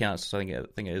larger accounts, I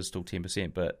think it is still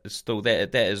 10%, but it's still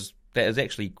that is that is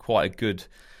actually quite a good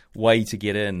way to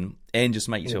get in and just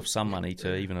make yourself some money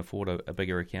to even afford a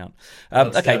bigger account.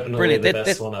 Okay, brilliant.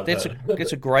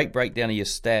 That's a great breakdown of your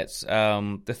stats.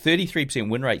 The 33%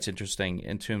 win rate's interesting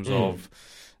in terms of,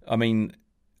 I mean,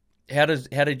 how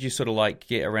did you sort of like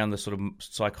get around the sort of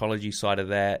psychology side of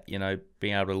that? You know,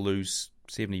 being able to lose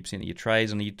 70% of your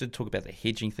trades, and you did talk about the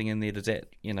hedging thing in there.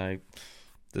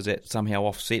 Does that somehow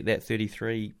offset that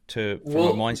 33 from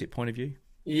a mindset point of view?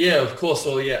 Yeah, of course.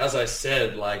 Well, yeah, as I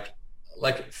said, like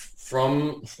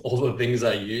from all the things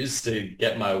I use to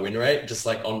get my win rate, just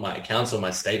like on my accounts or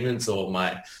my statements or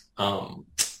my,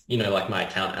 like my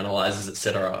account analyzers,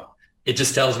 etc. It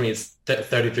just tells me it's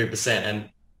 33%, and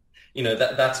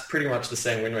that's pretty much the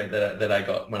same win rate that I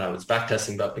got when I was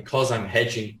backtesting. But because I'm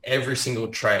hedging every single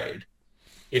trade,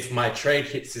 if my trade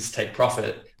hits this take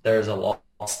profit, there is a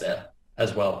loss there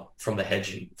as well from the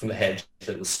hedge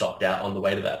that was stopped out on the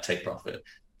way to that take profit.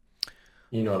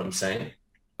 You know what I'm saying?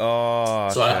 Oh,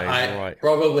 okay, so I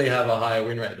probably have a higher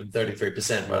win rate than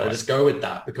 33%, but I just go with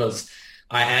that because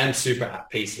I am super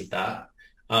at peace with that.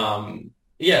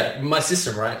 My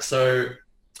system, right? So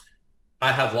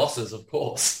I have losses, of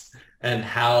course. And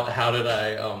how did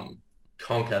I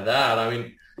conquer that? I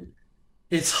mean,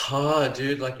 it's hard,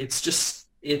 dude. Like, it's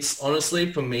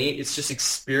honestly, for me, it's just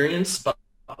experience, but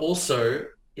also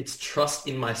it's trust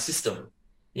in my system.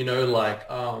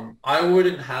 I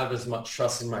wouldn't have as much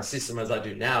trust in my system as I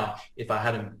do now if I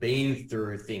hadn't been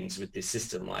through things with this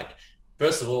system. Like,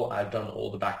 first of all, I've done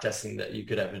all the backtesting that you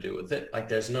could ever do with it. Like,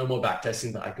 there's no more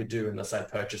backtesting that I could do unless I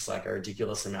purchase like a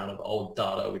ridiculous amount of old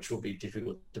data, which will be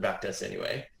difficult to backtest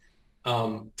anyway.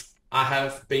 I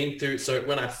have been through, so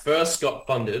when I first got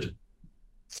funded,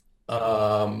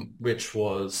 which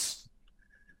was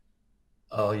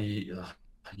a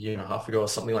year and a half ago or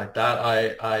something like that,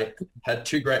 I had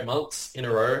 2 great months in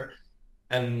a row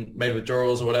and made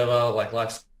withdrawals or whatever, like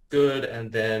life's good.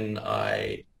 And then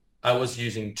I was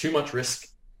using too much risk,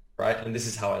 right? And this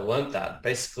is how I learned that.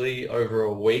 Basically, over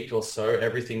a week or so,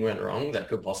 everything went wrong that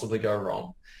could possibly go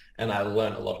wrong. And I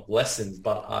learned a lot of lessons,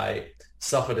 but I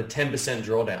suffered a 10%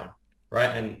 drawdown, right?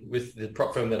 And with the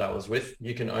prop firm that I was with,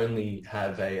 you can only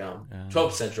have a 12%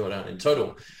 drawdown in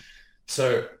total.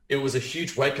 So it was a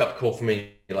huge wake-up call for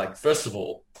me. Like, first of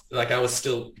all, like, I was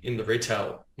still in the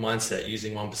retail mindset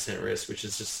using 1% risk, which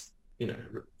is just,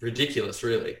 ridiculous,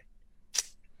 really.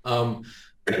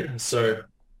 So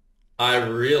I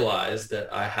realized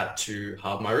that I had to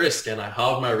halve my risk, and I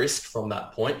halved my risk from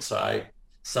that point. So I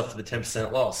suffered the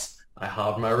 10% loss. I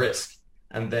halved my risk,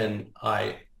 and then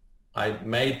I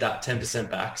made that 10%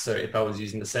 back. So if I was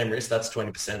using the same risk, that's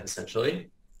 20% essentially,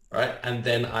 right? And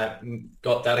then I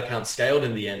got that account scaled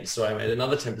in the end. So I made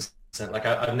another 10%. Like,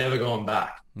 I've never gone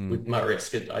back with my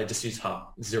risk. I just used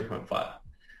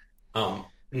 0.5.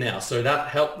 Now, so that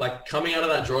helped, like, coming out of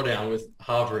that drawdown with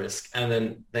half risk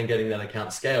and then getting that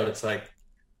account scaled. It's like,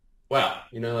 wow,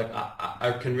 like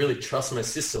I can really trust my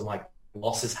system. Like,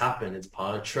 losses happen. It's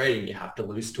part of trading. You have to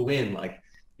lose to win. Like,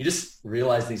 you just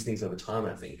realize these things over time,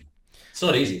 I think. It's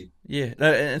not easy. Yeah.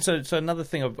 No, and so another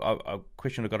thing, a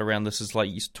question I got around this is, like,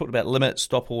 you talked about limit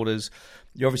stop orders.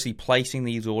 You're obviously placing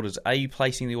these orders. Are you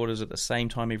placing the orders at the same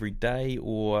time every day,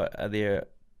 or are there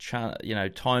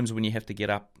times when you have to get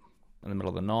up in the middle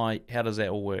of the night? How does that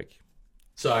all work?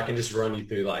 So I can just run you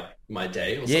through, like, my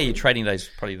day or something? Yeah, your trading day is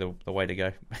probably the way to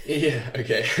go. Yeah,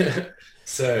 okay.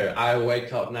 So I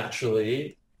wake up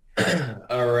naturally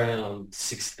around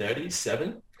 6:30,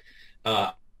 7.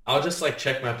 I'll just, like,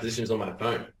 check my positions on my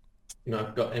phone.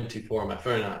 I've got MT4 on my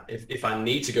phone. If I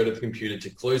need to go to the computer to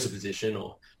close a position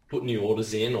or put new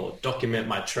orders in or document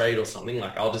my trade or something,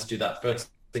 like, I'll just do that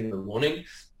first thing in the morning.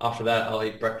 After that, I'll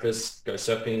eat breakfast, go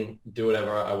surfing, do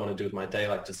whatever I want to do with my day,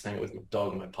 like just hang out with my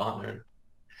dog and my partner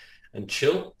and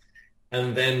chill.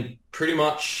 And then pretty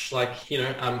much, like,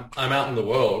 I'm out in the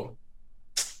world,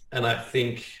 and I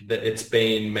think that it's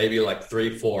been maybe like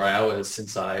 3-4 hours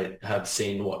since I have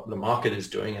seen what the market is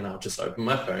doing, and I'll just open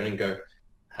my phone and go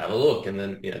have a look, and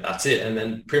then that's it. And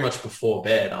then pretty much before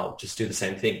bed, I'll just do the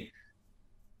same thing.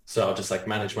 So I'll just, like,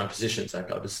 manage my positions.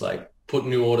 Like, I'll just, like, put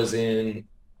new orders in,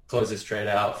 close this trade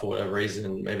out for whatever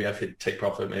reason. Maybe I've hit take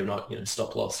profit, maybe not.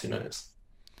 Stop loss. Who knows?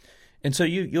 And so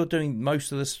you're doing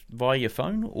most of this via your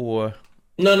phone, or?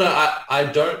 No, I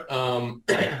don't.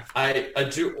 I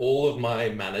do all of my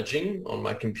managing on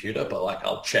my computer, but, like,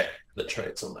 I'll check the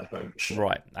trades on my phone for sure.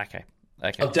 Right. Okay.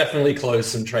 I've definitely closed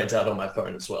some trades out on my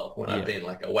phone as well when I've been,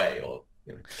 like, away or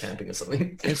camping or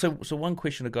something. And so one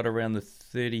question I got around the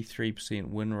 33%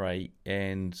 win rate,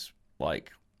 and,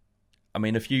 like, I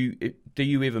mean, do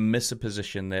you ever miss a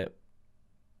position that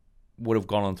would have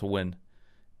gone on to win?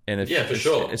 And if yeah, for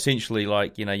sure. Essentially,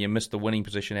 like, you missed the winning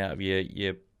position out of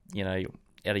your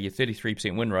out of your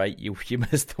 33% win rate, you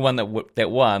missed the one that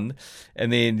won,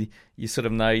 and then you sort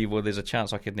of know, well, there's a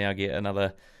chance I could now get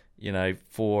another,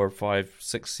 4, 5,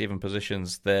 6, 7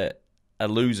 positions that are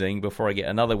losing before I get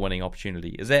another winning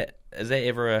opportunity. Is that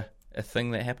ever a thing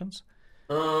that happens?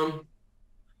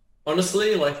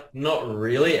 Honestly, like, not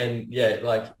really. And yeah,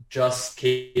 like, just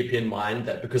keep in mind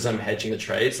that because I'm hedging the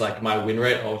trades, like, my win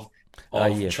rate of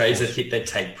trades that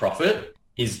take profit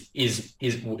is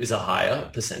a higher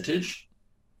percentage.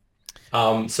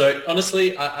 So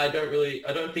honestly, I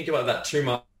don't think about that too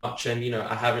much. And,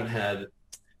 I haven't had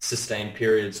sustained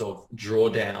periods of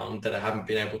drawdown that I haven't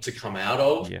been able to come out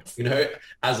of,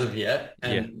 as of yet.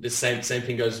 And the same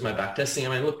thing goes with my back testing. I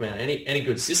mean, look, man, any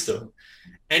good system,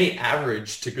 any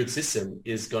average to good system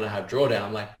is going to have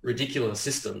drawdown. Like, ridiculous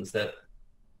systems that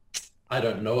I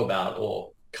don't know about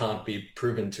or can't be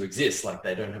proven to exist, like,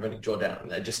 they don't have any drawdown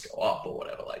and they just go up or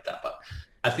whatever like that. But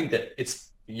I think that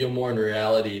you're more in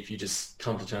reality if you just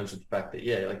come to terms with the fact that,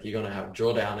 like, you're going to have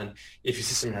drawdown, and if your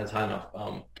system has high enough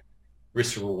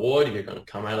risk to reward, you're going to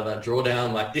come out of that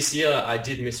drawdown. Like, this year I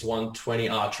did miss one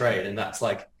 20R trade, and that's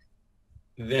like,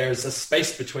 there's a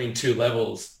space between two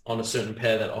levels on a certain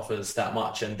pair that offers that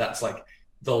much, and that's like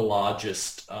the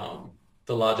largest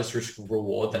risk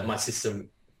reward that my system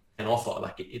can offer.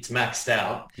 Like, it's maxed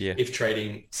out if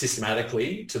trading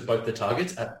systematically to both the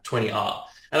targets at 20R,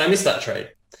 and I missed that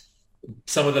trade.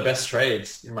 Some of the best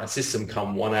trades in my system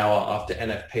come 1 hour after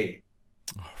NFP.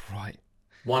 Oh, right.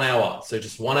 1 hour. So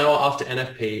just 1 hour after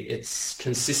NFP, it's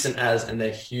consistent and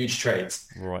they're huge trades.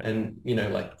 Right. And,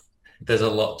 like, there's a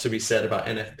lot to be said about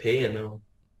NFP and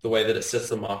the way that it sets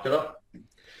the market up.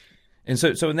 And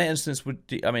so in that instance,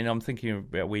 I'm thinking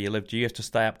about where you live. Do you have to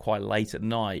stay up quite late at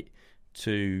night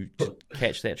to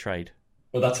catch that trade?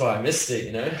 Well, that's why I missed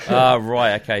it,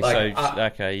 right. Okay.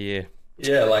 Like, yeah.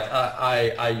 Yeah, like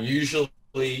I usually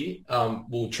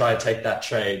will try to take that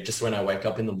trade just when I wake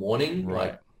up in the morning,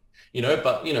 right.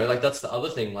 But like, that's the other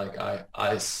thing. Like, I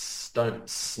don't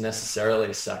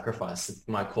necessarily sacrifice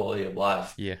my quality of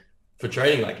life for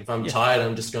trading. Like, if I'm tired,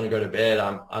 I'm just going to go to bed.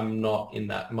 I'm not in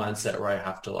that mindset where I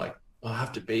have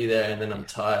to be there, and then I'm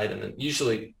tired. And then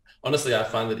usually, honestly, I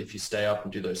find that if you stay up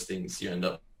and do those things, you end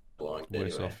up blowing it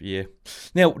anyway. Off. Yeah.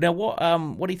 Now,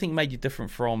 what do you think made you different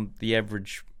from the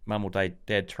average mum or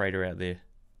dad trader out there?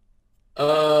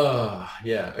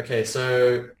 Yeah. Okay.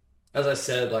 So, as I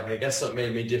said, like, I guess what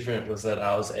made me different was that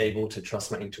I was able to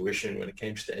trust my intuition when it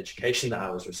came to the education that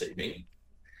I was receiving.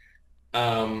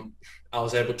 I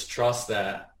was able to trust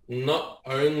that not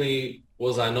only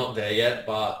was I not there yet,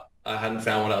 but I hadn't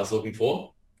found what I was looking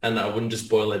for, and I wouldn't just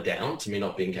boil it down to me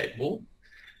not being capable.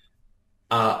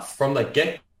 From the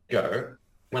get-go,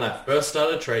 when I first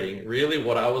started trading, really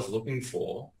what I was looking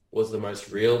for was the most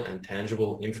real and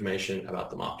tangible information about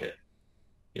the market.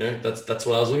 That's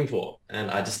what I was looking for,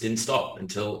 and I just didn't stop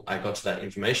until I got to that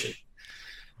information.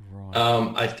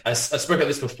 Right. I spoke about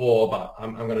this before, but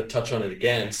I'm going to touch on it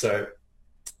again. So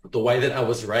the way that I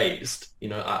was raised,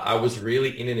 I was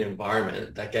really in an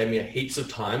environment that gave me heaps of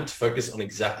time to focus on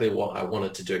exactly what I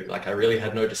wanted to do. Like, I really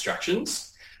had no distractions.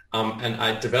 And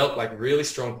I developed like really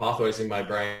strong pathways in my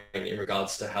brain in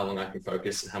regards to how long I can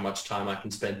focus and how much time I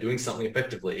can spend doing something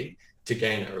effectively to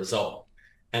gain a result.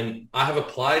 And I have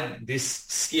applied this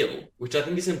skill, which I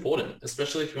think is important,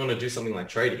 especially if you want to do something like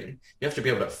trading. You have to be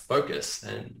able to focus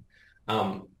and,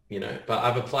 but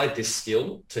I've applied this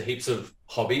skill to heaps of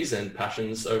hobbies and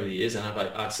passions over the years, and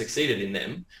I've succeeded in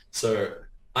them. So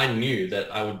I knew that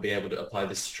I would be able to apply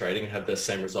this to trading and have the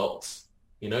same results.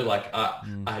 I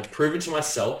had proven to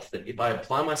myself that if I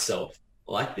apply myself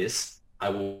like this, I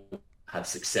will have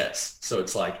success. So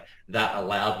it's like that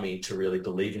allowed me to really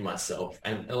believe in myself,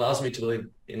 and allows me to believe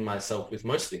in myself with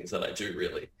most things that I do,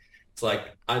 really. It's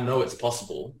like, I know it's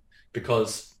possible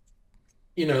because,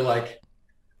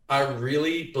 I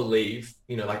really believe,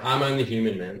 I'm only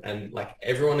human, man. And like,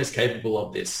 everyone is capable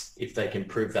of this if they can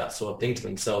prove that sort of thing to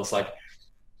themselves. Like,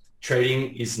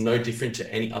 trading is no different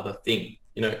to any other thing.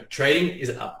 Trading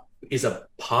is a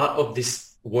part of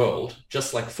this world,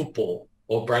 just like football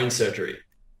or brain surgery,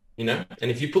 and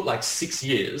if you put like 6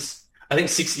 years, I think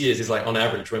 6 years is like on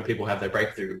average when people have their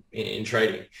breakthrough in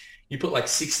trading. You put like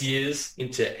 6 years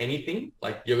into anything,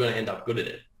 like, you're going to end up good at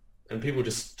it. And people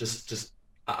just,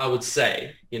 I would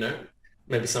say,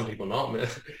 maybe some people not,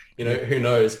 who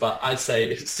knows, but I'd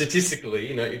say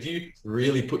statistically, if you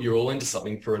really put your all into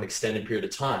something for an extended period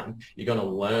of time, you're going to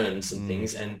learn some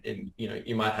things, and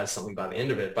you might have something by the end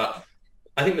of it. But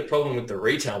I think the problem with the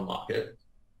retail market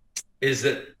is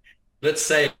that, let's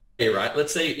say right,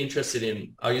 let's say you're interested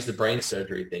in, I'll use the brain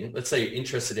surgery thing. Let's say you're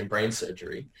interested in brain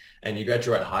surgery and you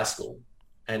graduate high school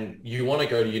and you want to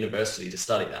go to university to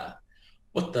study that.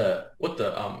 What the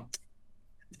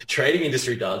trading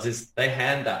industry does is they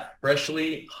hand that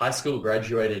freshly high school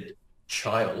graduated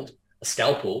child a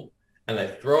scalpel and they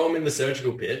throw them in the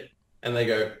surgical pit and they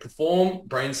go perform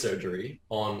brain surgery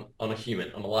on a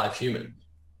human, on a live human.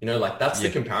 You know, like that's the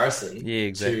comparison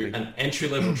to an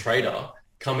entry-level trader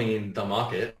coming in the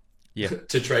market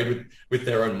to trade with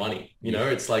their own money. You know,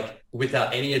 it's like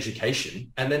without any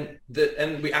education, and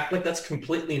then we act like that's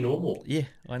completely normal. Yeah,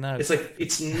 I know. It's like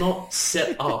it's not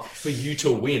set up for you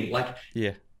to win. Like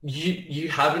you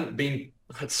haven't been.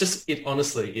 It's just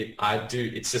honestly,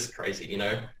 it's just crazy. You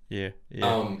know. Yeah.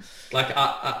 Like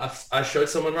I showed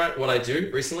someone what I do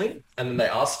recently, and then they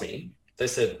asked me. They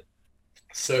said,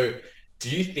 so. Do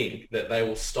you think that they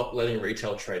will stop letting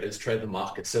retail traders trade the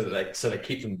market so they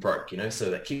keep them broke, you know,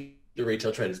 so they keep the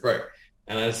retail traders broke?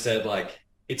 And I said, like,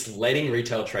 it's letting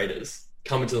retail traders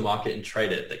come into the market and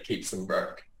trade it that keeps them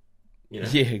broke. You know?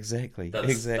 Yeah, exactly.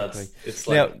 It's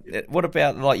like, now, what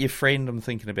about like your friend? I'm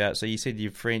thinking about. So you said you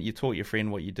taught your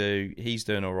friend what you do. He's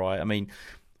doing all right. I mean,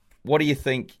 what do you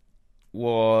think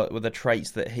were the traits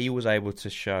that he was able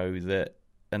to show that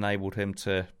enabled him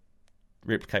to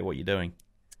replicate what you're doing?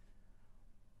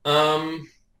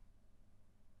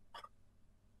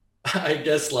 I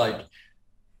guess like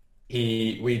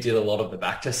we did a lot of the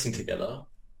back testing together,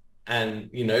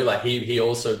 and you know, like he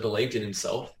also believed in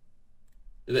himself.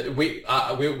 We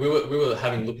were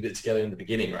having a look at it together in the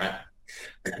beginning, right?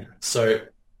 So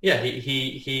yeah,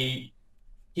 he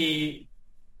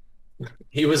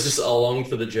was just along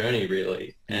for the journey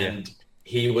really, and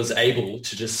he was able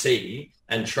to just see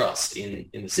and trust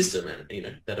in the system, and you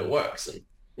know that it works, and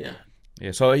yeah.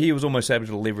 Yeah, so he was almost able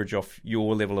to leverage off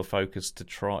your level of focus to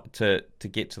try to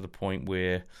get to the point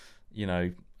where, you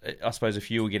know, I suppose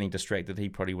if you were getting distracted, he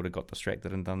probably would have got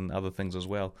distracted and done other things as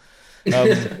well.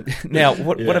 Now,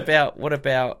 what about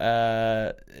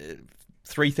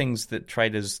three things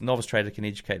that novice trader can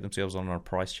educate themselves on a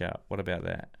price chart? What about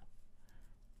that?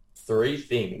 3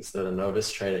 things that a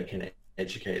novice trader can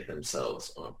educate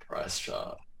themselves on a price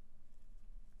chart.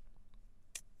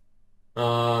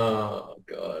 Oh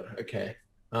God. Okay.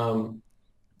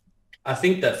 I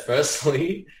think that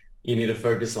firstly, you need to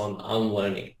focus on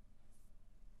unlearning.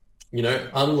 You know,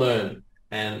 unlearn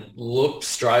and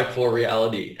strive for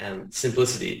reality and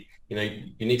simplicity. You know,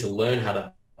 you need to learn how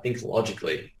to think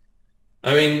logically.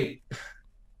 I mean,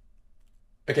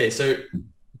 okay, so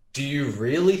do you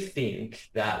really think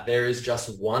that there is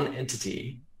just one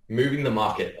entity moving the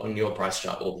market on your price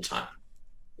chart all the time?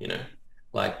 You know?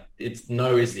 Like it's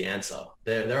no is the answer.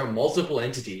 There are multiple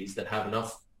entities that have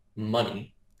enough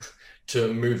money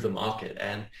to move the market,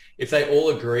 and if they all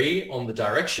agree on the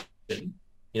direction, you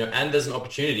know, and there's an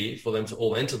opportunity for them to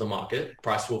all enter the market,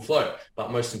 price will flow.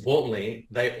 But most importantly,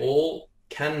 they all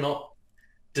cannot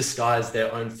disguise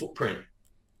their own footprint.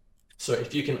 So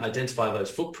if you can identify those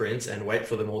footprints and wait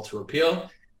for them all to appear,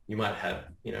 you might have,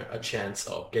 you know, a chance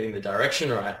of getting the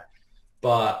direction right.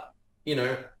 But you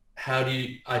know, how do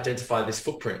you identify this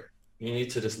footprint? You need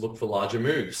to just look for larger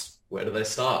moves. Where do they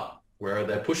start? Where are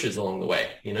their pushes along the way?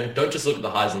 You know, don't just look at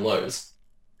the highs and lows.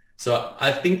 So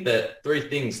I think that 3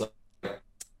 things like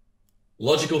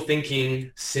logical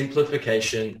thinking,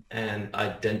 simplification, and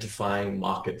identifying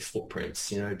market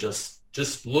footprints. You know,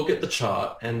 just look at the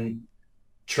chart and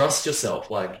trust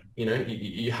yourself. Like, you know,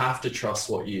 you have to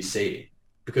trust what you see,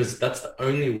 because that's the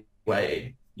only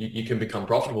way you can become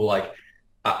profitable. Like,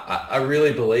 I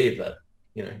really believe that,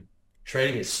 you know,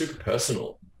 trading is super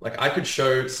personal. Like I could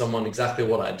show someone exactly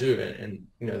what I do and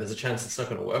you know, there's a chance it's not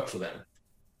going to work for them.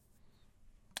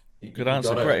 Good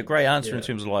answer. Great answer in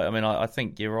terms of like, I mean, I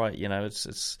think you're right. You know,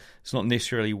 it's not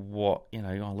necessarily what, you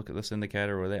know, oh, look at this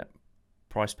indicator or that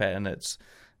price pattern. It's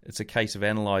a case of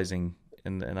analyzing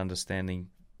and understanding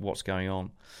what's going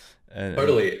on.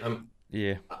 Totally.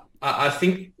 Yeah. I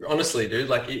think honestly, dude,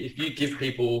 like if you give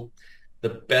people the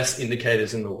best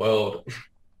indicators in the world,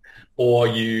 or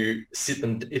you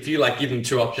if you like give them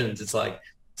 2 options, it's like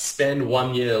spend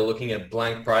 1 year looking at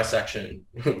blank price action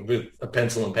with a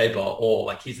pencil and paper, or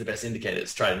like here's the best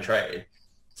indicators, try and trade.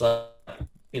 So,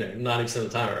 you know, 90% of the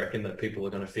time I reckon that people are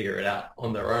going to figure it out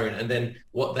on their own. And then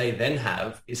what they then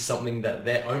have is something that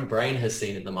their own brain has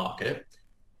seen in the market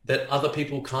that other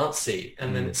people can't see.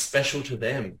 And then it's special to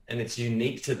them and it's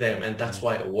unique to them. And that's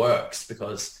why it works,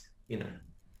 because, you know,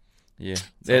 yeah,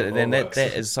 then that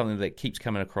is something that keeps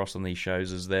coming across on these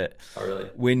shows, is that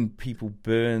when people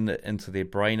burn it into their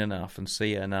brain enough and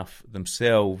see it enough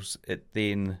themselves,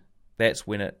 that's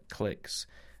when it clicks,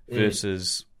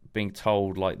 versus being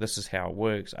told like this is how it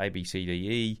works, A, B, C, D,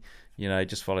 E. You know,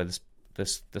 just follow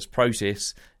this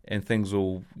process, and things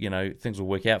will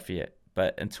work out for you.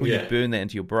 But until you burn that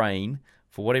into your brain,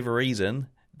 for whatever reason,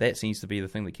 that seems to be the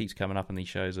thing that keeps coming up in these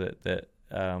shows that the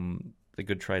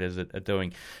good traders are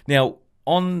doing. Now,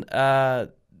 on a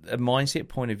mindset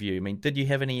point of view, I mean, did you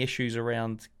have any issues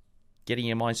around getting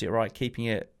your mindset right, keeping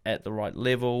it at the right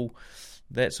level,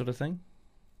 that sort of thing?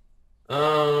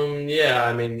 Yeah,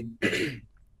 I mean,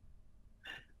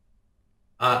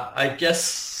 I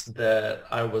guess that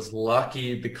I was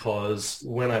lucky because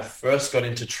when I first got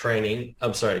into trading, I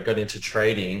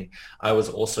was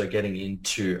also getting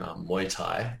into Muay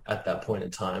Thai at that point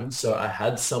in time. So I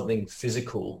had something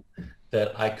physical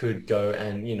that I could go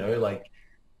and, like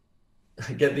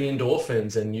get the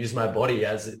endorphins and use my body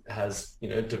as it has,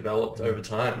 developed over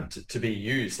time to be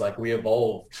used. Like we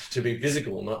evolved to be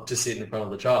physical, not to sit in front of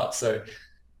the chart. So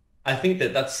I think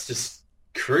that that's just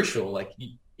crucial. Like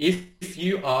if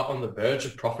you are on the verge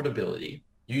of profitability,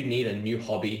 you need a new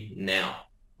hobby now.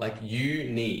 Like you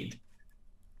need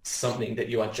something that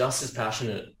you are just as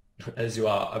passionate as you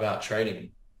are about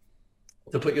trading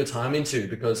to put your time into,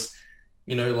 because,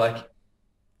 like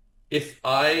if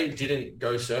I didn't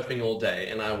go surfing all day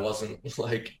and I wasn't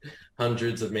like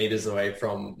hundreds of meters away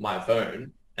from my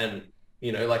phone, and,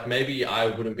 like maybe I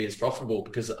wouldn't be as profitable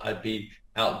because I'd be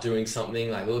out doing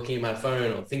something like looking at my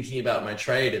phone or thinking about my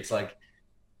trade. It's like,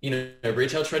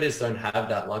 retail traders don't have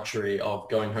that luxury of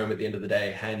going home at the end of the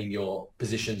day, handing your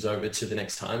positions over to the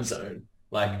next time zone.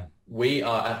 Like we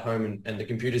are at home and the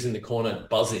computer's in the corner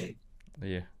buzzing.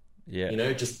 Yeah.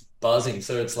 Just buzzing.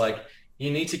 So it's like, you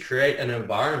need to create an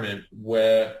environment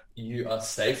where you are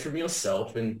safe from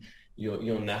yourself and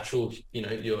your natural,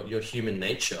 your human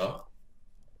nature.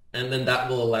 And then that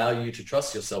will allow you to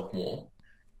trust yourself more.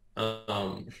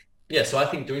 So I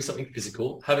think doing something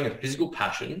physical, having a physical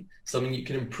passion, something you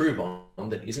can improve on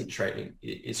that isn't trading,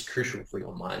 is crucial for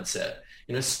your mindset.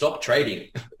 Stop trading.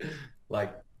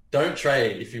 Like, don't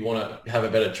trade if you want to have a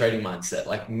better trading mindset.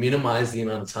 Like, minimize the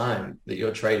amount of time that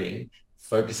you're trading.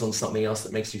 Focus on something else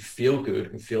that makes you feel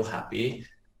good and feel happy.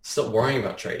 Stop worrying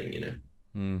about trading,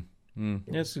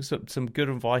 Yeah, some good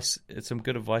advice. Some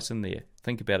good advice in there.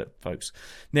 Think about it, folks.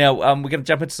 Now, we're going to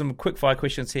jump into some quick fire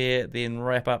questions here, then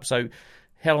wrap up. So,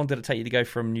 how long did it take you to go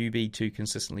from newbie to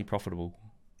consistently profitable?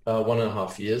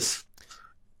 1.5 years.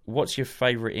 What's your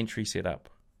favorite entry setup?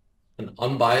 An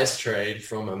unbiased trade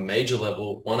from a major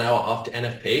level, 1 hour after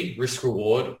NFP, risk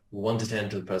reward 1 to 10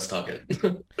 to the first target.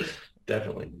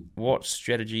 Definitely. What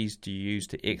strategies do you use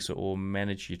to exit or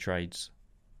manage your trades?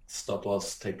 Stop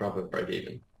loss, take profit, break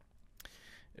even.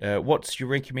 What's your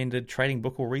recommended trading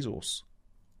book or resource?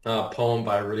 A poem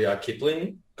by Rudyard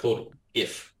Kipling called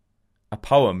If. A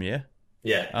poem, yeah?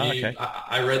 Yeah. Okay.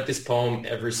 I read this poem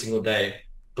every single day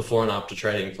before and after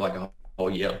trading for like a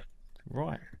whole year.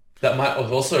 Right. That might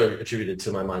have also attributed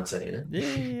to my mindset,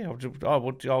 Yeah.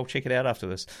 I'll check it out after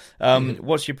this.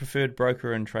 What's your preferred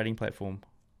broker and trading platform?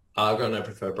 I've got no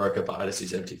preferred broker, but I just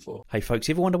use MT4. Hey folks,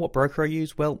 ever wonder what broker I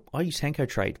use? Well, I use Hanko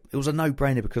Trade. It was a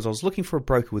no-brainer because I was looking for a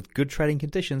broker with good trading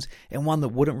conditions and one that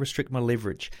wouldn't restrict my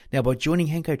leverage. Now, by joining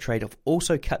Hanko Trade, I've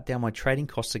also cut down my trading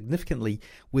costs significantly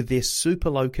with their super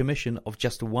low commission of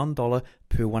just $1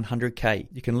 per 100K.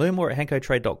 You can learn more at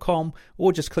hankotrade.com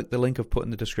or just click the link I've put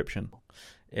in the description.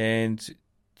 And do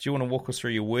you want to walk us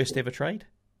through your worst ever trade?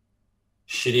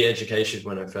 Shitty education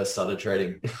when I first started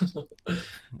trading.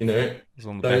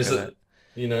 Those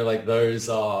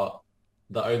are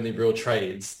the only real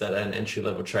trades that an entry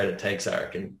level trader takes, I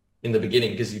reckon, in the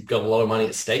beginning, because you've got a lot of money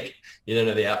at stake. You don't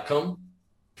know the outcome.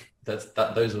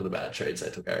 Those were the bad trades I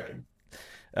took, I reckon.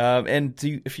 And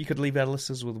if you could leave our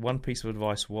listeners with one piece of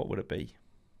advice, what would it be?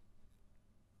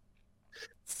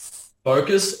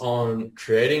 Focus on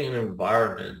creating an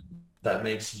environment that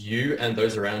makes you and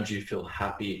those around you feel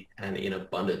happy and in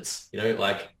abundance. You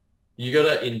got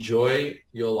to enjoy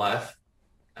your life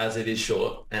as it is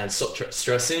short and stop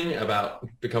stressing about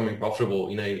becoming profitable.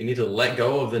 You need to let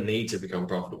go of the need to become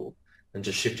profitable and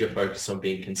just shift your focus on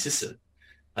being consistent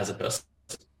as a person.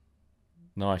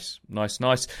 Nice.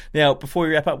 Now, before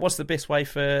we wrap up, what's the best way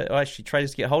for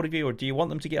traders to get hold of you, or do you want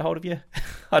them to get hold of you?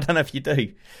 I don't know if you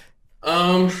do.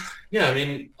 I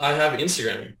have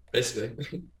Instagram,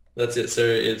 basically. That's it. So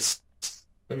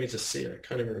let me just see. I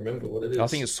can't even remember what it is. I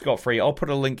think it's Scott Free. I'll put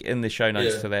a link in the show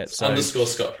notes to that. So _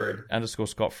 Scott Free. _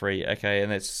 Scott Free. Okay,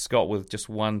 and it's Scott with just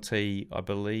one T, I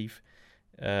believe.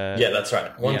 Yeah, that's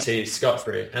right. One T, Scott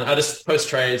Free. And I just post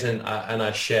trades and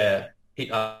I share.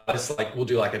 We'll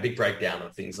do like a big breakdown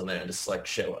of things on there and just like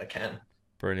share what I can.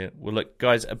 Brilliant. Well, look,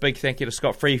 guys, a big thank you to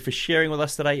Scott Free for sharing with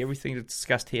us today. Everything that's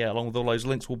discussed here, along with all those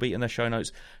links, will be in the show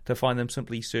notes. To find them,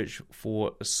 simply search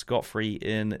for Scott Free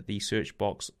in the search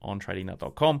box on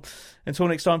tradingnut.com. Until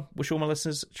next time, wish all my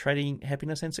listeners trading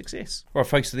happiness and success. All right,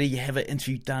 folks, so there you have it.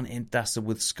 Interview done and dusted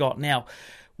with Scott. Now,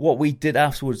 what we did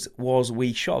afterwards was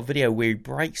we shot a video where he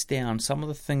breaks down some of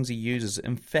the things he uses.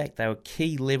 In fact, they were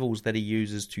key levels that he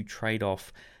uses to trade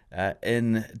off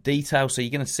in detail. So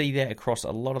you're going to see that across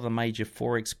a lot of the major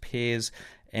Forex pairs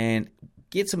and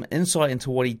get some insight into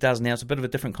what he does now. It's a bit of a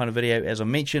different kind of video, as I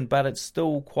mentioned, but it's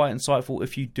still quite insightful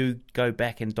if you do go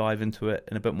back and dive into it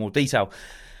in a bit more detail.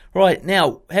 Right,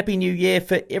 now, Happy New Year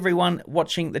for everyone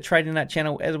watching the Trading Nut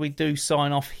channel as we do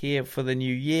sign off here for the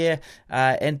new year.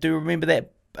 And do remember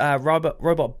that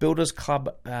Robot Builders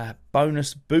Club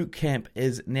bonus boot camp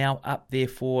is now up there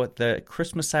for the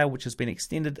Christmas sale, which has been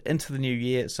extended into the new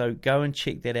year. So go and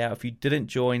check that out. If you didn't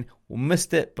join or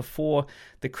missed it before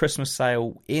the Christmas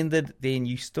sale ended, then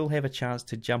you still have a chance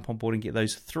to jump on board and get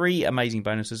those 3 amazing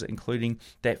bonuses, including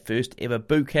that first ever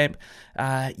boot camp.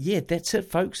 Yeah, that's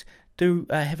it, folks. Do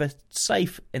have a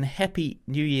safe and happy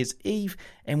New Year's Eve,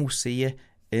 and we'll see you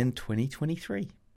in 2023.